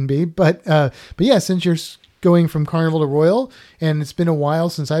wouldn't be. But yeah, since you're going from Carnival to Royal, and it's been a while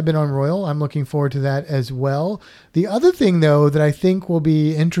since I've been on Royal, I'm looking forward to that as well. The other thing, though, that I think will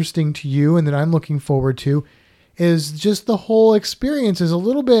be interesting to you and that I'm looking forward to is just the whole experience is a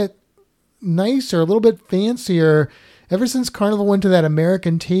little bit nicer, a little bit fancier. Ever since Carnival went to that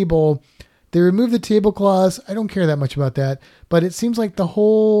American table, they removed the tablecloths. I don't care that much about that, but it seems like the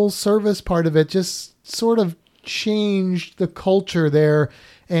whole service part of it just sort of changed the culture there.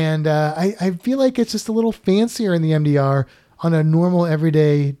 And I feel like it's just a little fancier in the MDR on a normal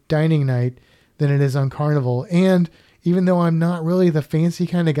everyday dining night than it is on Carnival. And even though I'm not really the fancy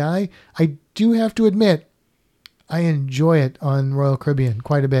kind of guy, I do have to admit I enjoy it on Royal Caribbean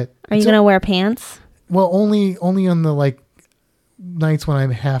quite a bit. Are you going to wear pants? Well, only on the like nights when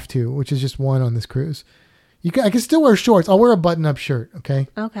I have to, which is just one on this cruise. I can still wear shorts. I'll wear a button-up shirt, okay?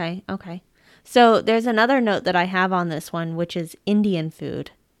 Okay. So there's another note that I have on this one, which is Indian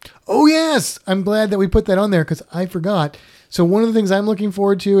food. Oh, yes. I'm glad that we put that on there because I forgot. So one of the things I'm looking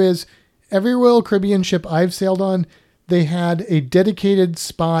forward to is every Royal Caribbean ship I've sailed on, they had a dedicated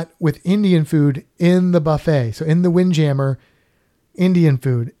spot with Indian food in the buffet. So in the Windjammer, Indian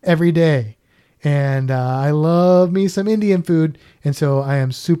food every day. And I love me some Indian food. And so I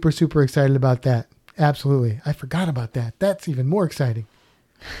am super, super excited about that. Absolutely. I forgot about that. That's even more exciting.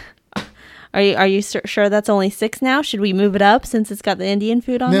 Are you sure that's only 6 now? Should we move it up since it's got the Indian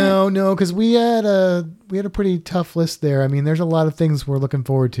food on it? No, because we had a pretty tough list there. I mean, there's a lot of things we're looking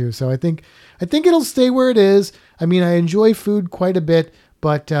forward to. So I think it'll stay where it is. I mean, I enjoy food quite a bit,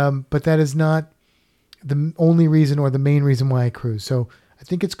 but that is not the only reason or the main reason why I cruise. So I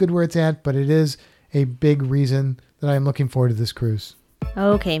think it's good where it's at, but it is a big reason that I'm looking forward to this cruise.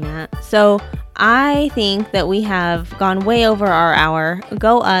 Okay, Matt. So I think that we have gone way over our hour.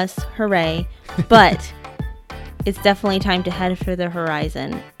 Go us, hooray. But it's definitely time to head for the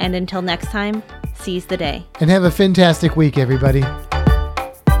horizon. And until next time, seize the day. And have a fantastic week, everybody.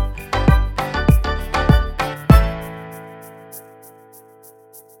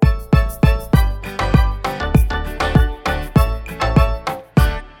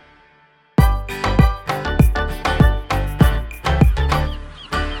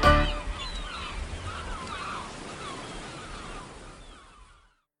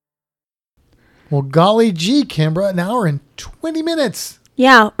 Well, golly gee, Kimbra, an hour and 20 minutes.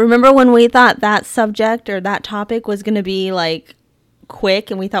 Yeah, remember when we thought that subject or that topic was going to be like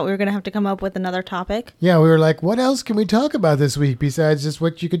quick and we thought we were going to have to come up with another topic? Yeah, we were like, what else can we talk about this week besides just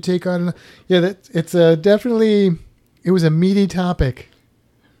what you could take on? Yeah, it's definitely, it was a meaty topic.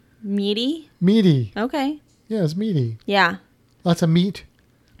 Meaty? Meaty. Okay. Yeah, it was meaty. Yeah. Lots of meat,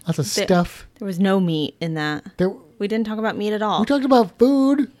 lots of stuff. There was no meat in that. We didn't talk about meat at all. We talked about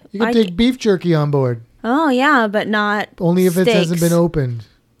food. You can take beef jerky on board. Oh, yeah, but not only if steaks. It hasn't been opened.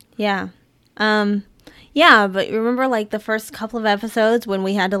 Yeah. Yeah, but remember like the first couple of episodes when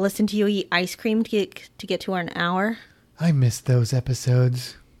we had to listen to you eat ice cream to get to an hour? I missed those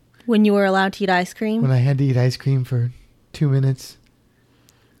episodes. When you were allowed to eat ice cream? When I had to eat ice cream for 2 minutes.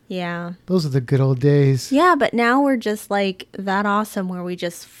 Yeah. Those are the good old days. Yeah, but now we're just like that awesome where we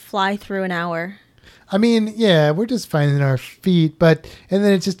just fly through an hour. I mean, yeah, we're just finding our feet, and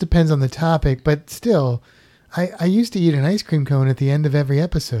then it just depends on the topic. But still, I used to eat an ice cream cone at the end of every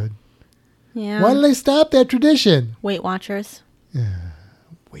episode. Yeah. Why did I stop that tradition? Weight Watchers.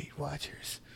 Weight Watchers.